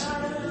box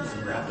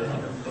and wrap it in a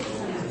bow.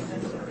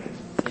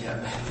 Yeah.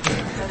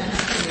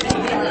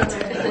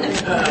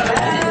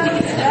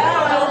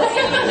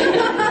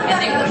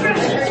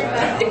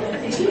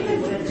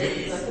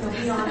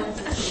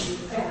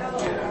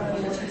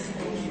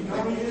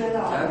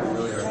 I have a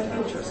really hard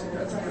time trusting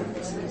God's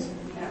purposes.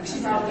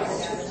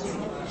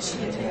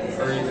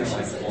 Or even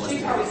like one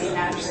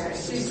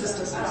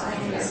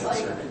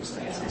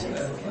circumstances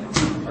that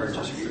are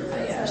just pure. I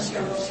was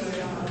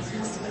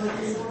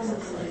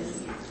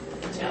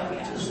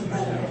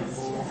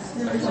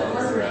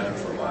around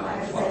for a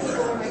while, flopped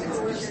around, and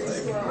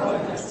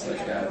just like,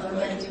 God, how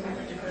are you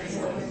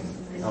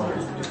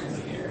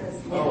doing here?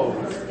 Oh,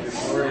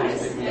 sorry, I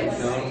think we've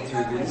gone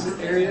through these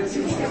areas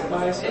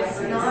by It's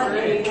not a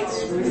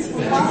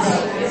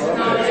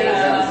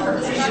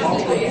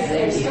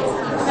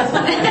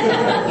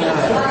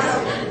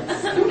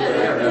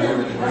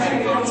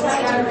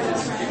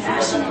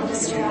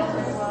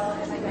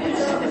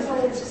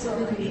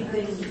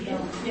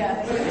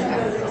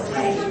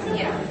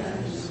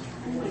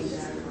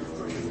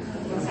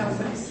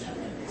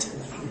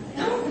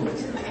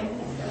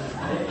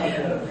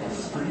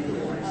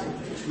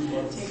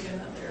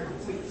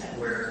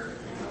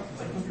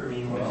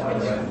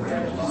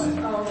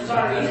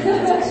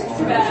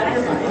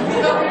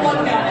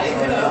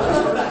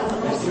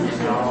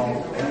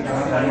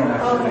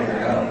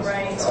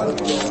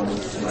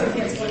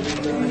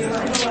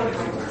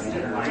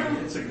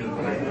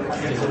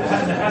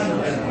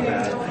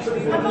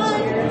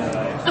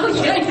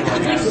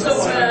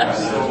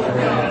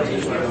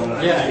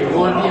Yeah, you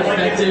want to be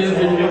effective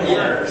in your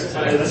work.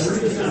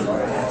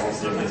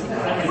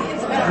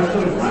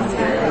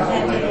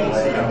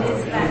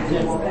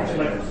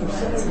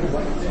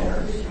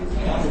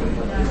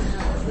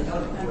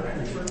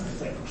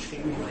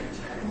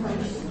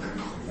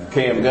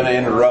 Okay, I'm going to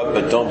interrupt,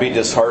 but don't be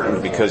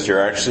disheartened because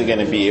you're actually going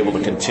to be able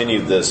to continue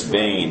this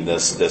vein,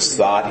 this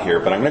thought here.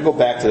 But I'm going to go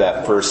back to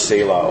that first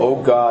Selah.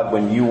 Oh God,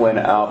 when you went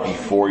out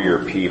before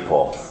your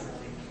people,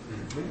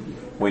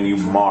 when you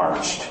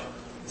marched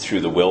through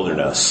the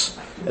wilderness.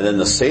 And then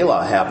the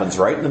Selah happens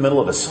right in the middle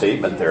of a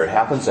statement there. It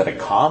happens at a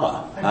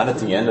comma, not at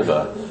the end of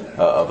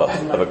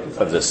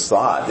this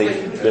thought.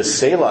 The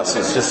Selah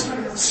says, just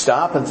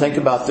stop and think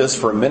about this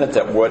for a minute,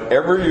 that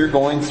whatever you're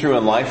going through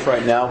in life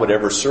right now,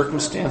 whatever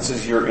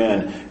circumstances you're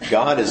in,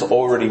 God has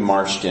already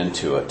marched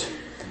into it.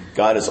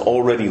 God is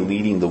already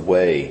leading the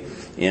way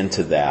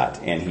into that,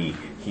 and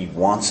He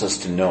wants us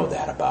to know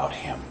that about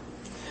Him.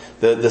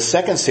 The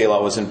second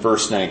Selah was in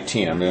verse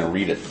 19. I'm going to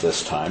read it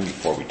this time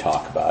before we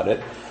talk about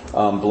it.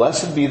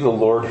 Blessed be the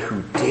Lord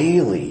who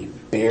daily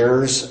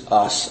bears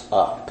us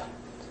up.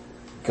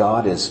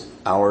 God is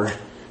our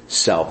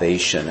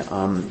salvation.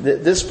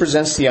 This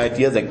presents the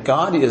idea that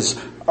God is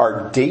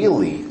our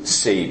daily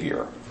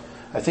Savior.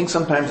 I think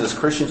sometimes as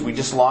Christians we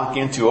just lock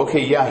into,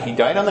 okay, yeah, He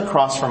died on the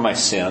cross for my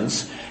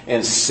sins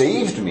and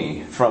saved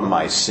me from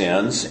my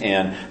sins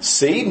and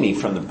saved me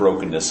from the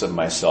brokenness of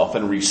myself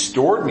and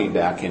restored me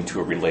back into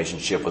a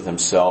relationship with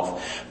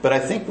Himself. But I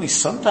think we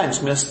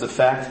sometimes miss the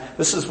fact,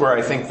 this is where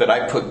I think that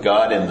I put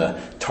God in the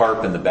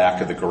tarp in the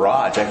back of the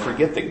garage. I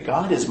forget that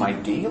God is my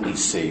daily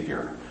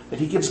Savior. That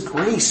He gives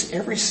grace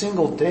every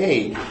single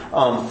day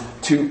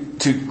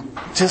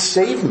to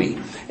save me,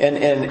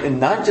 and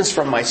not just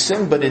from my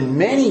sin, but in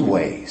many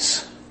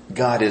ways,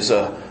 God is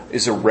a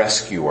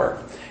rescuer.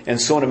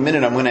 And so in a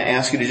minute, I'm going to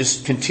ask you to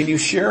just continue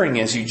sharing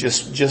as you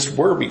just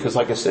were, because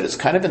like I said, it's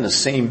kind of in the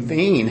same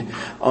vein.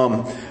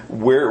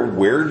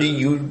 Where do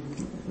you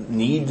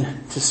need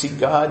to see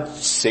God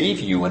save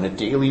you in a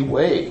daily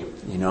way?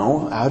 You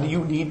know, how do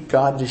you need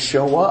God to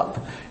show up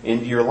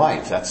into your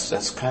life?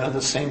 That's kind of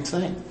the same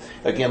thing.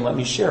 Again, let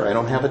me share. I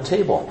don't have a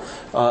table.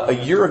 A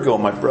year ago,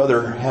 my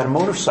brother had a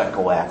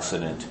motorcycle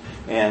accident,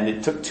 and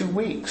it took 2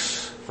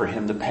 weeks for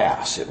him to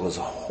pass. It was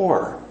a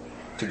horror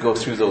to go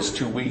through those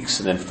 2 weeks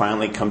and then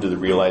finally come to the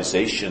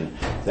realization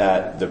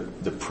that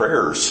the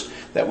prayers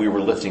that we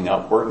were lifting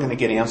up weren't going to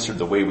get answered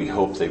the way we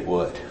hoped they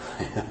would.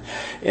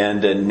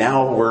 And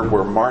now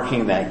we're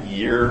marking that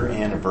year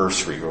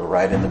anniversary. We're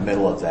right in the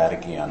middle of that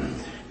again.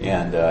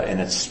 And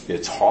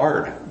it's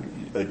hard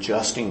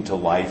adjusting to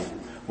life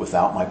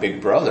without my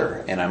big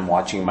brother. And I'm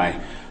watching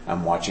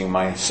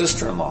my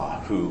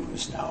sister-in-law, who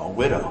is now a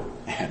widow.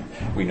 And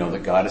we know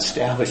that God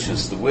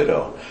establishes the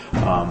widow.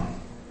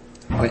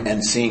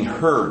 And seeing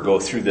her go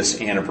through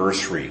this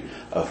anniversary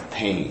of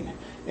pain.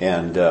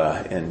 And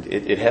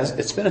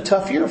it's been a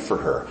tough year for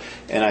her.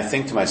 And I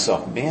think to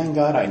myself, man,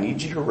 God, I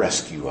need you to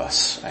rescue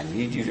us. I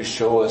need you to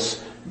show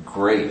us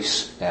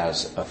grace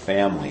as a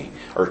family,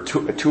 or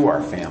to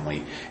our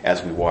family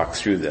as we walk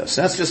through this.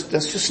 That's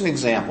just an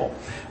example.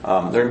 There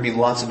are going to be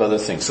lots of other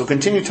things. So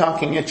continue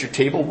talking at your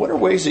table. What are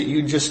ways that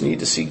you just need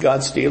to see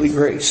God's daily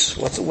grace?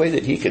 What's a way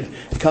that He could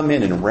come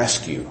in and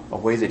rescue? A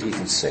way that He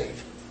can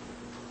save?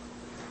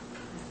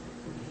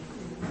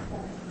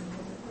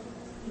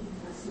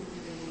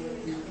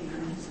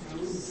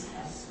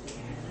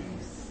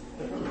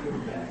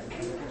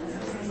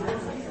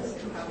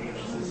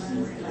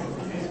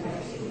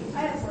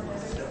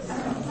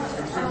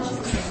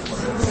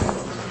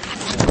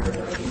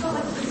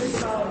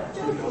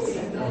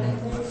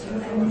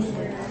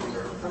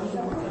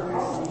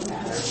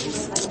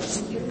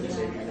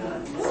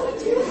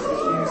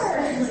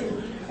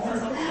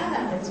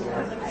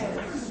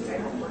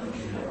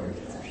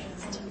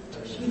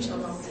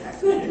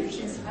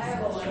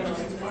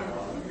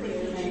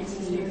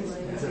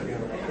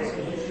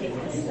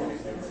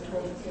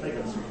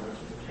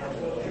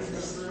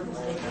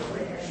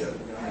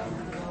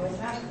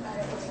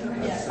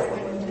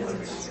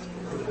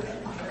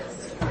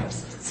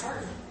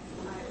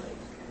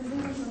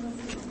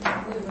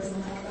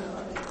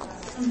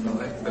 I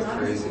like the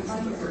phrasing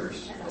of the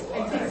verse.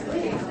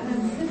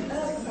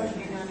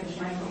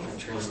 The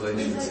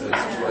translation says,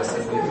 "Blessed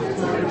be the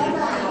Lord,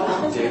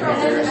 daily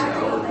bears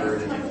our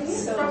burden,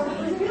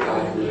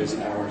 God who is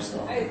our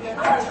song."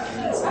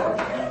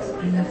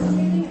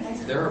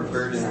 There are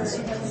burdens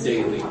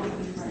daily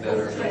that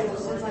are heavy,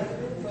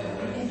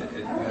 and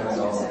it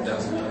all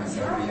doesn't have to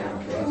be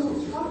okay.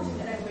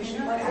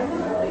 Like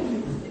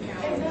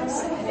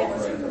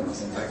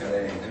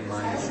in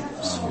my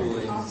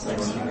schooling,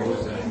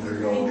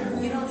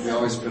 we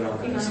always put on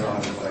the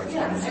facade of like,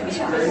 it's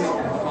great,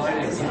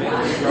 fine, it's made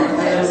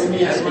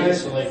progress,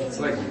 it's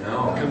like, no,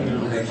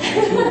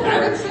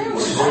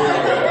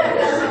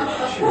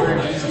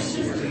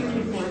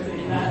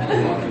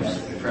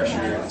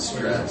 pressure and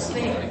stress,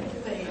 and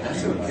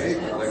that's okay,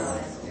 but like,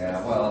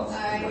 Yeah, well,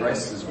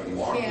 Christ is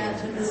walking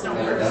down the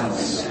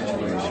situation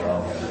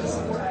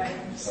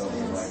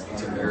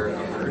to bear a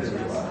burden.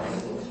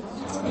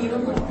 we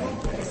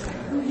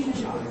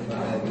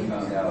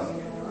found out.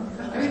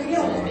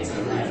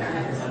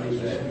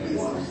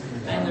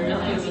 And the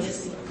really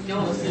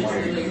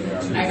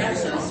was I got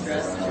so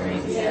stressed.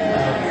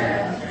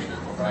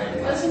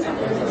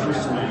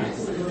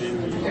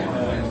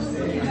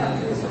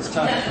 It's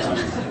tough.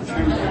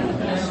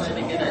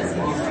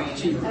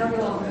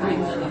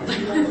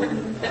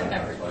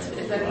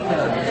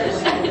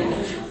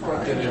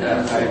 Did it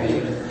at IV.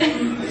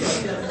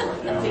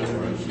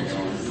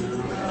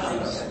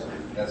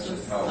 That's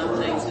just how it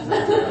works. And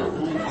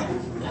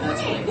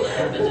that's really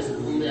good, but just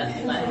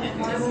let him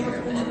take care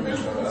of it.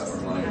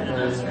 And I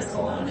was stressed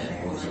about it.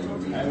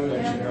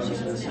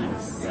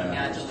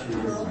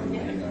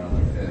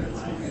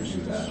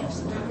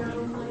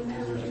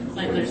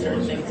 Like there's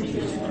certain things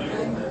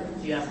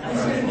you have to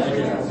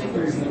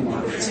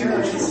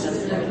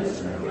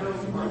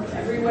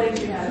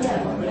everybody has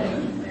there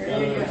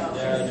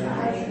you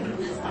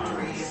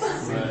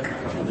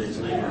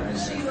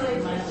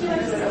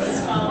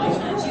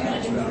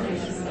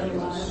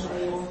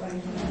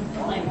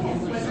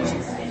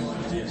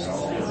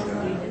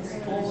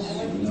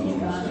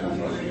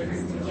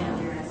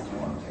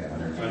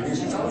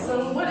So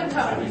what a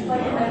tough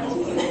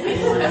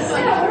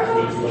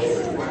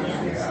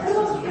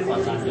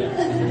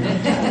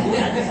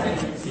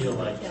feel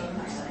like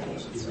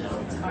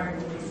it's hard.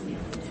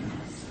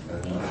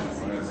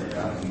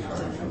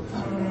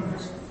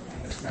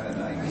 It's kind of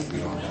nice. We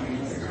don't have to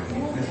figure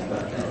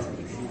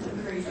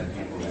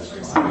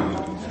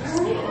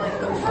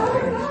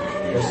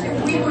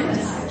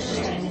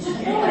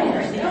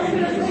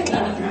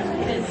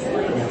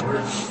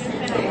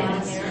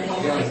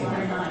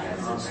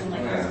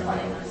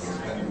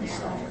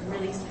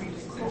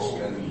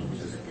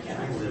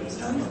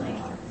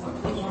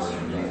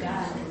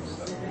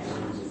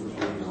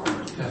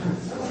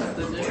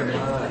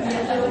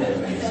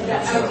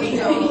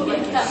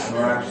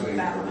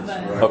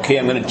Okay,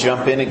 I'm going to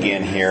jump in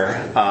again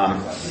here.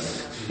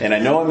 And I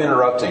know I'm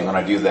interrupting when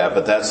I do that,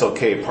 but that's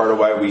okay. Part of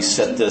why we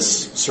set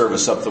this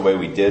service up the way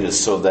we did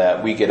is so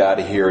that we get out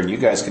of here and you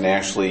guys can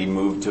actually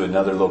move to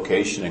another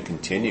location and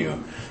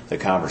continue the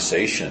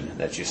conversation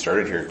that you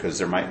started here, because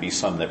there might be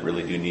some that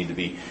really do need to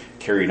be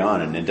carried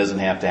on. And it doesn't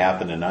have to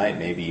happen tonight.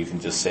 Maybe you can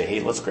just say,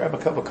 hey, let's grab a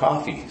cup of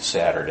coffee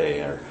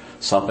Saturday or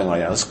something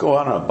like that. Let's go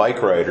out on a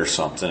bike ride or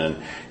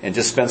something and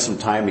just spend some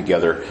time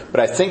together. But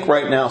I think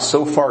right now,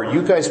 so far,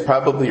 you guys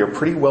probably are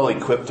pretty well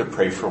equipped to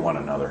pray for one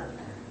another.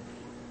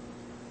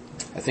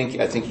 I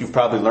think you've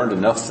probably learned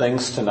enough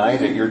things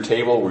tonight at your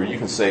table where you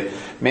can say,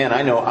 man,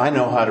 I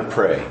know how to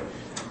pray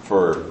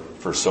for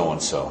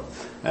so-and-so.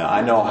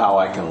 I know how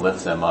I can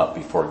lift them up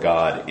before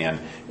God.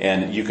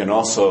 And you can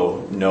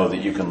also know that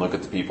you can look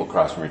at the people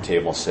across from your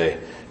table and say,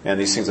 man,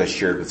 these things I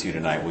shared with you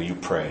tonight, will you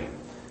pray?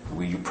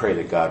 Will you pray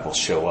that God will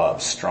show up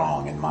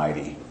strong and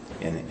mighty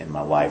in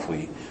my life?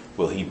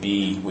 Will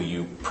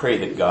you pray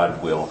that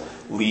God will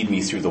lead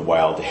me through the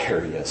wild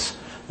areas,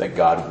 that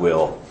God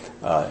will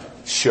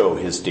show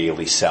his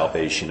daily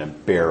salvation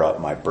and bear up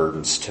my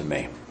burdens to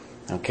me?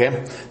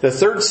 Okay? The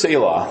third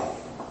Selah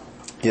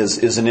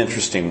is an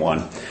interesting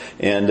one.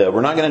 And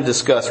we're not going to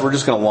discuss, we're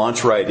just going to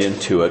launch right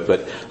into it.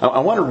 But I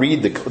want to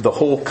read the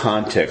whole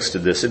context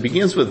of this. It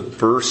begins with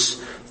verse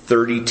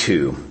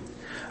 32.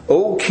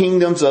 O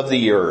kingdoms of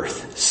the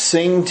earth,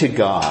 sing to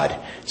God.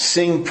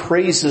 Sing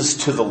praises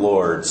to the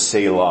Lord,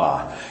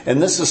 Selah.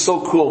 And this is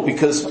so cool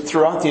because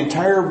throughout the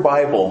entire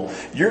Bible,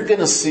 you're going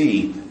to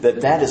see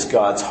that is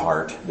God's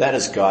heart. That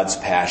is God's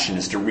passion,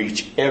 is to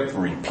reach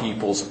every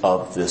peoples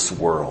of this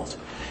world.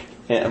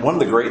 And one of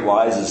the great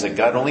lies is that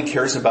God only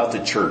cares about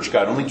the church.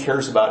 God only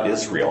cares about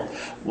Israel.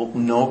 Well,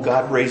 no,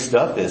 God raised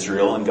up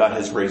Israel, and God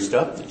has raised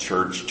up the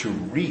church to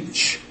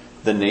reach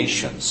the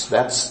nations.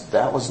 That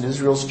was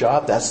Israel's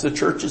job. That's the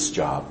church's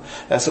job.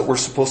 That's what we're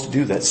supposed to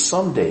do. That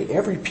someday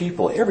every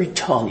people, every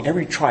tongue,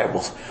 every tribe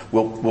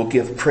will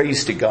give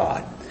praise to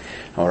God.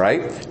 All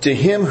right? To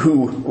him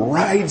who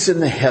rides in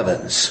the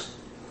heavens,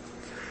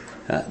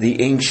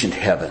 the ancient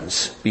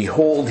heavens.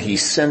 Behold, he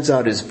sends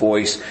out his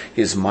voice,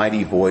 his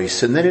mighty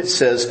voice. And then it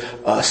says,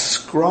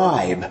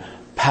 ascribe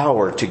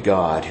power to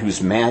God,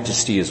 whose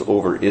majesty is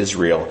over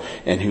Israel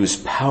and whose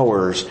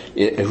power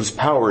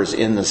is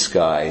in the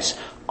skies.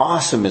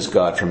 Awesome is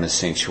God from his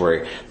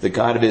sanctuary, the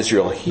God of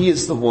Israel. He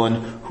is the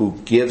one who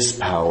gives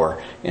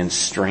power and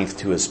strength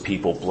to his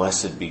people.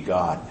 Blessed be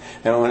God.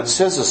 Now, when it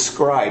says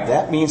ascribe,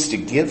 that means to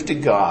give to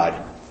God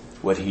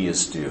what he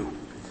is due.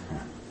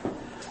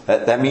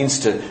 That means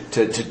to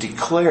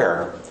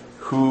declare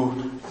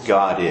who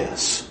God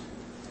is.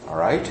 All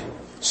right?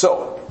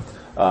 So,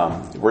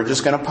 we're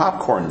just going to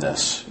popcorn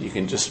this. You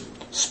can just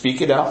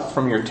speak it out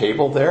from your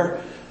table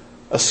there.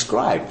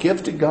 Ascribe,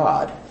 give to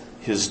God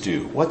his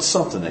due. What's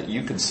something that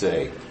you can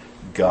say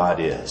God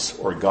is,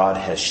 or God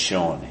has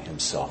shown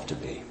himself to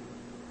be?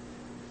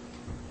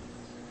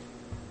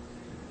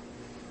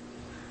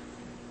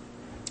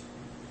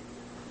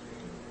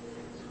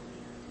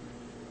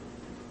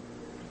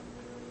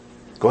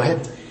 Go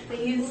ahead.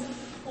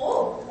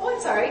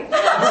 I'm sorry. You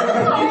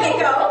can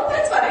go.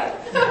 That's fine.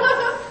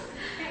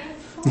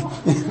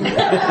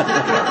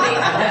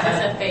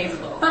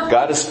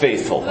 God is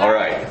faithful. All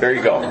right. There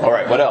you go. All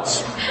right. What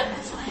else?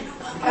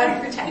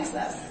 God protects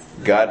us.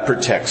 God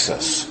protects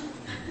us.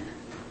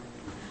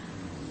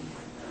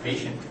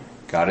 Patient.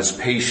 God is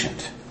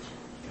patient.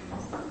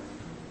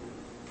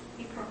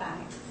 He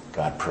provides.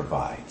 God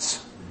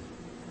provides.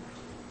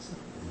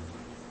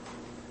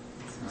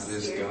 God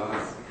is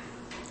God.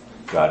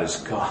 God is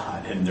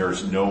God, and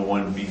there's no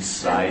one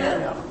beside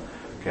him.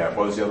 Okay,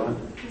 what was the other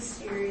one?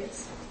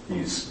 Mysterious.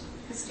 He's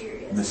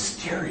Mysterious.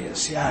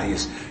 mysterious. Yeah,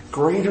 he's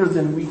greater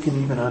than we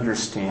can even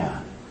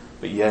understand.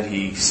 But yet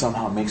he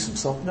somehow makes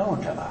himself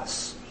known to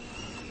us.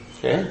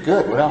 Okay,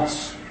 good. What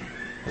else?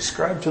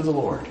 Ascribe to the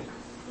Lord.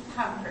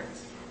 Comfort.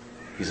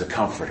 He's a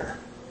comforter.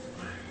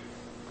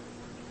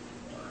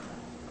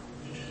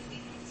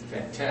 He's a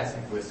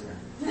fantastic listener.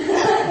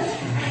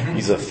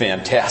 He's a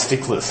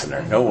fantastic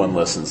listener. No one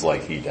listens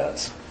like he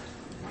does.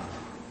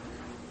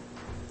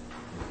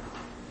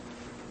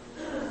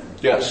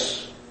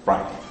 Yes,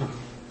 Brian.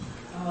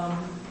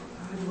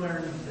 I've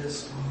learned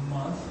this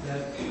month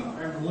that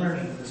I'm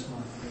learning this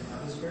month that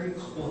God is very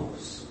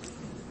close,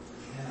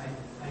 and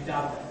I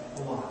doubt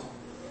that a lot.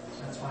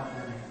 That's why I'm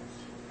learning.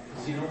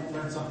 Because you don't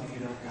learn something you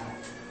don't doubt.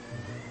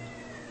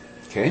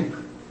 Okay.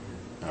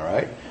 All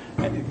right.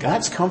 And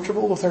God's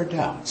comfortable with our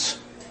doubts.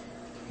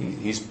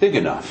 He's big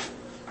enough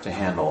to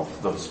handle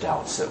those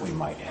doubts that we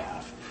might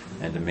have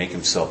and to make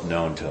himself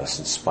known to us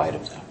in spite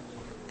of them.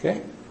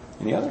 Okay?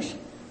 Any others?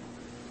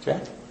 Okay?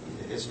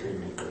 He's a history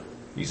maker.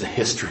 He's a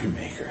history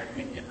maker.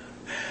 Yeah,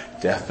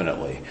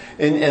 definitely.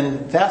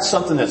 And that's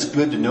something that's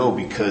good to know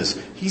because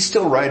he's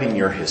still writing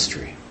your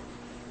history.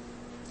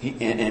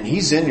 And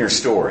he's in your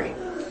story.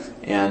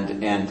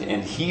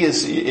 And he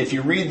is, if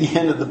you read the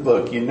end of the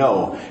book, you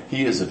know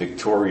he is a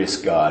victorious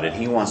God and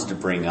he wants to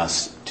bring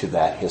us to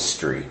that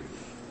history,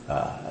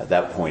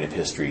 that point of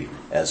history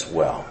as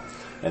well.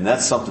 And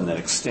that's something that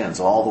extends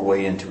all the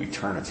way into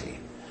eternity.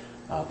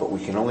 But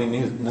we can only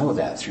know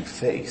that through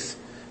faith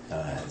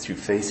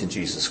in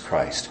Jesus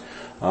Christ.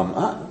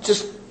 I'm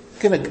just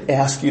going to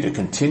ask you to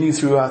continue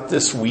throughout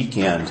this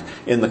weekend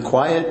in the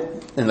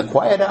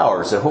quiet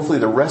hours, and hopefully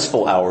the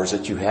restful hours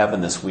that you have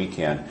in this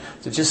weekend,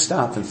 to just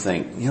stop and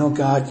think,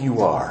 God,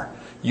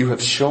 you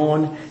have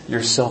shown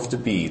yourself to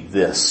be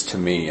this to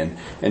me, and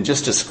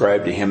just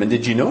describe to him. And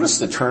did you notice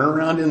the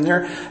turnaround in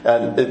there?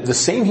 The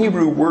same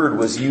Hebrew word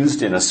was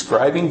used in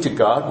ascribing to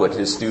God what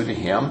is due to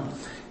him,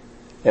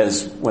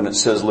 as when it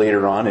says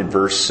later on in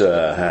verse,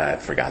 I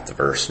forgot the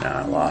verse now,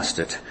 I lost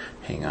it.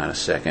 Hang on a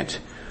second.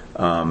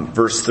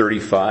 Verse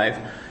 35,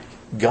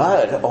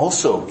 God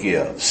also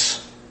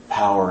gives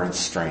power and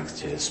strength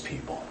to his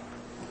people.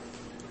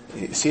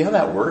 See how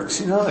that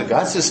works?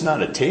 God's just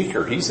not a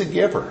taker, he's a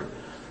giver.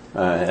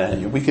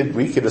 We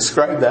could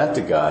ascribe that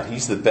to God.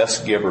 He's the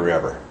best giver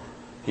ever.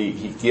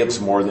 He gives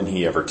more than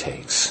he ever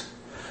takes.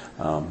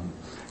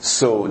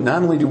 So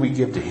not only do we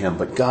give to him,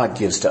 but God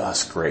gives to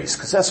us grace,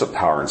 because that's what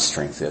power and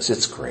strength is.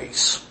 It's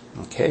grace.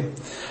 Okay?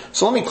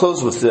 So let me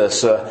close with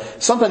this.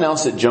 Something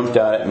else that jumped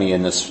out at me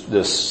in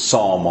this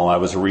psalm while I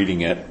was reading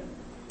it.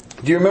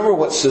 Do you remember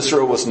what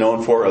Cicero was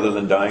known for other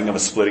than dying of a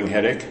splitting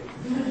headache?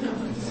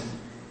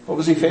 What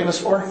was he famous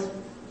for?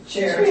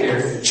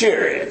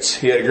 Chariots.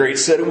 He had a great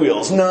set of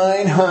wheels.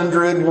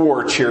 900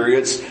 war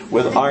chariots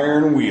with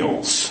iron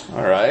wheels.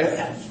 All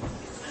right?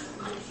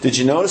 Did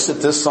you notice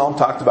that this psalm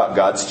talked about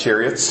God's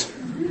chariots?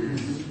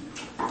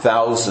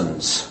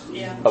 Thousands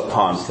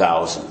upon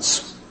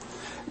thousands.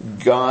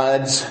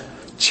 God's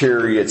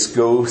chariots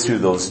go through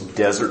those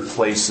desert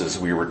places,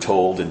 we were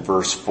told in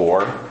verse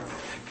 4.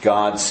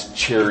 God's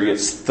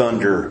chariots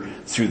thunder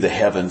through the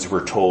heavens,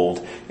 we're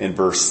told in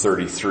verse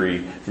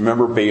 33.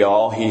 Remember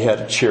Baal? He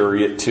had a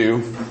chariot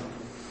too.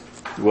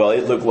 Well,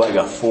 it looked like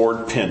a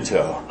Ford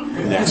Pinto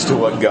next to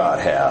what God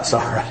has.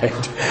 All right.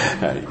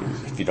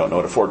 If you don't know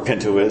what a Ford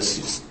Pinto is,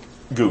 just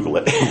Google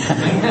it. I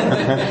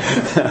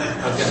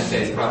was going to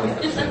say it's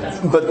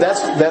probably. But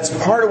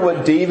that's part of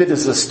what David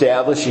is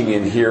establishing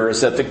in here, is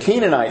that the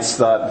Canaanites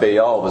thought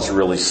Baal was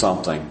really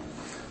something.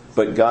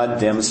 But God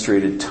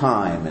demonstrated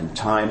time and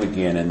time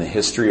again in the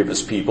history of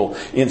his people,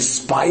 in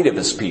spite of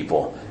his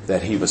people,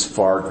 that he was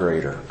far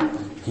greater.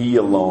 He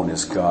alone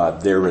is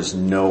God. There is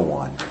no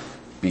one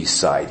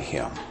beside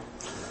him.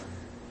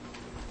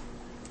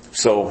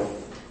 So,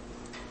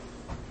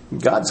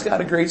 God's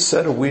got a great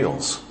set of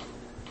wheels.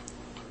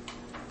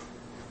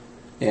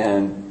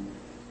 And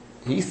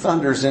he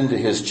thunders into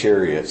his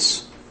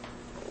chariots,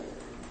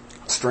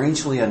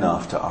 strangely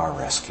enough, to our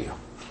rescue.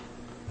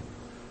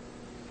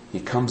 He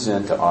comes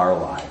into our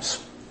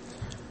lives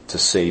to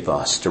save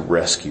us, to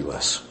rescue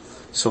us.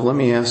 So let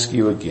me ask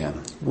you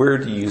again, where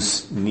do you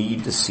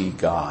need to see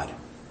God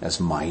as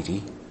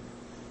mighty,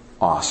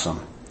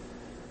 awesome,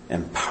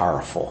 and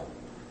powerful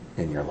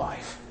in your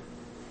life?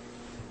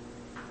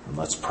 And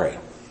let's pray.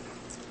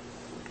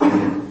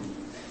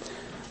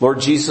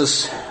 Lord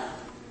Jesus,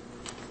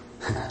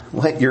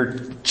 let your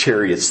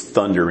chariots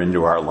thunder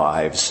into our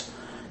lives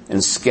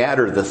and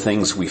scatter the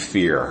things we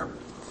fear.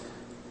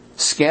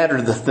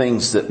 Scatter the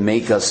things that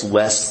make us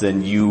less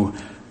than you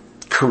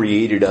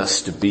created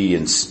us to be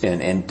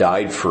and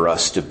died for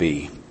us to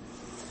be.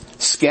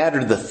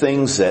 Scatter the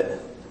things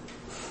that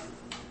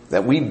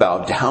we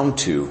bow down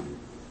to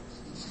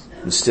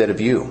instead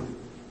of you.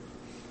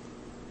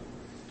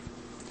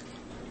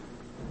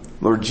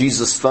 Lord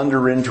Jesus,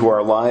 thunder into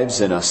our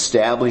lives and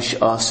establish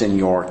us in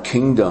your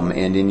kingdom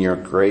and in your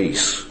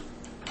grace.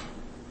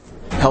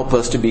 Help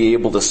us to be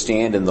able to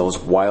stand in those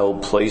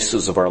wild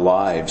places of our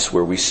lives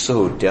where we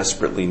so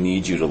desperately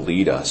need you to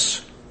lead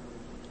us.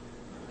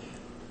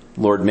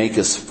 Lord, make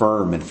us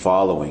firm in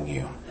following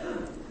you.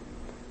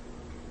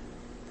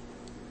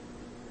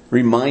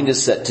 Remind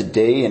us that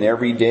today and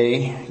every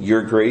day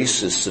your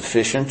grace is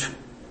sufficient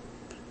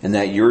and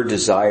that your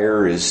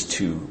desire is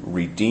to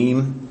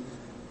redeem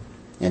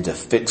and to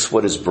fix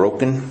what is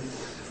broken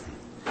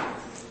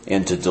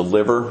and to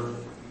deliver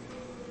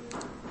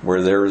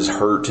where there is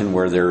hurt and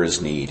where there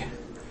is need.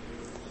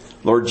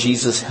 Lord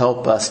Jesus,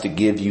 help us to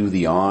give you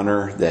the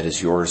honor that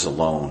is yours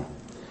alone.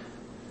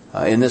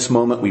 In this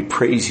moment, we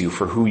praise you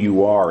for who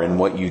you are and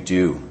what you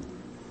do.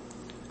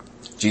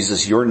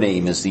 Jesus, your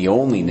name is the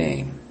only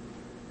name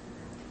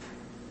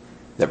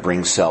that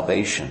brings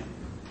salvation.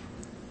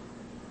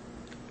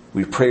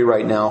 We pray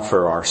right now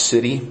for our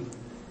city,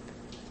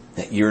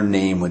 that your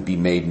name would be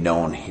made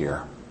known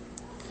here.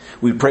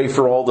 We pray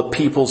for all the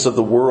peoples of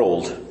the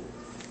world,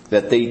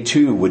 that they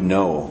too would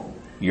know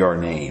your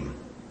name.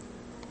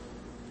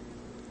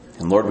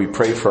 And Lord, we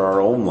pray for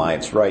our own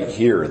lives right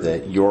here,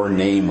 that your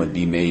name would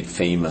be made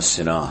famous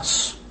in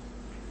us,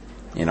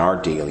 in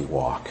our daily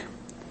walk.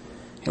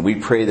 And we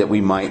pray that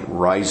we might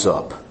rise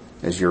up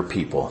as your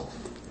people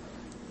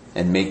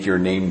and make your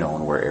name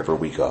known wherever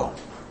we go.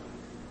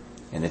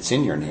 And it's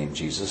in your name,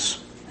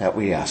 Jesus, that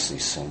we ask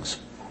these things.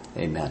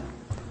 Amen.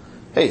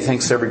 Hey,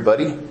 thanks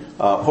everybody.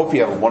 Hope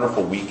you have a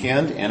wonderful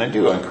weekend, and I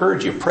do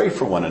encourage you, pray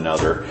for one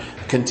another.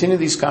 Continue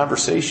these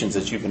conversations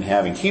that you've been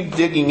having. Keep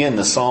digging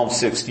into Psalm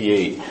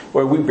 68,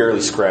 where we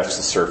barely scratched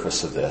the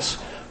surface of this.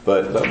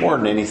 But more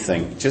than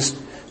anything, just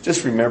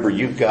remember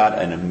you've got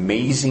an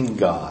amazing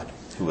God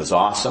who is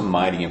awesome,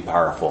 mighty, and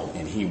powerful,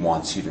 and he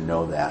wants you to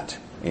know that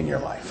in your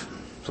life.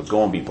 So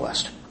go and be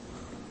blessed.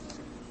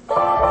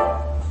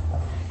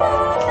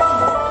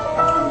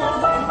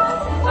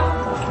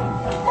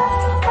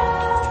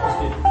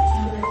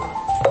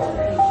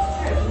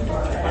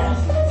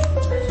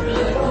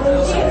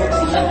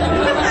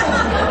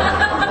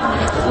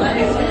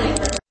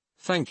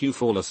 Thank you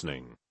for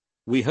listening.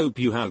 We hope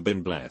you have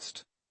been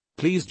blessed.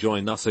 Please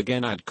join us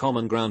again at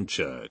Common Ground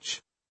Church.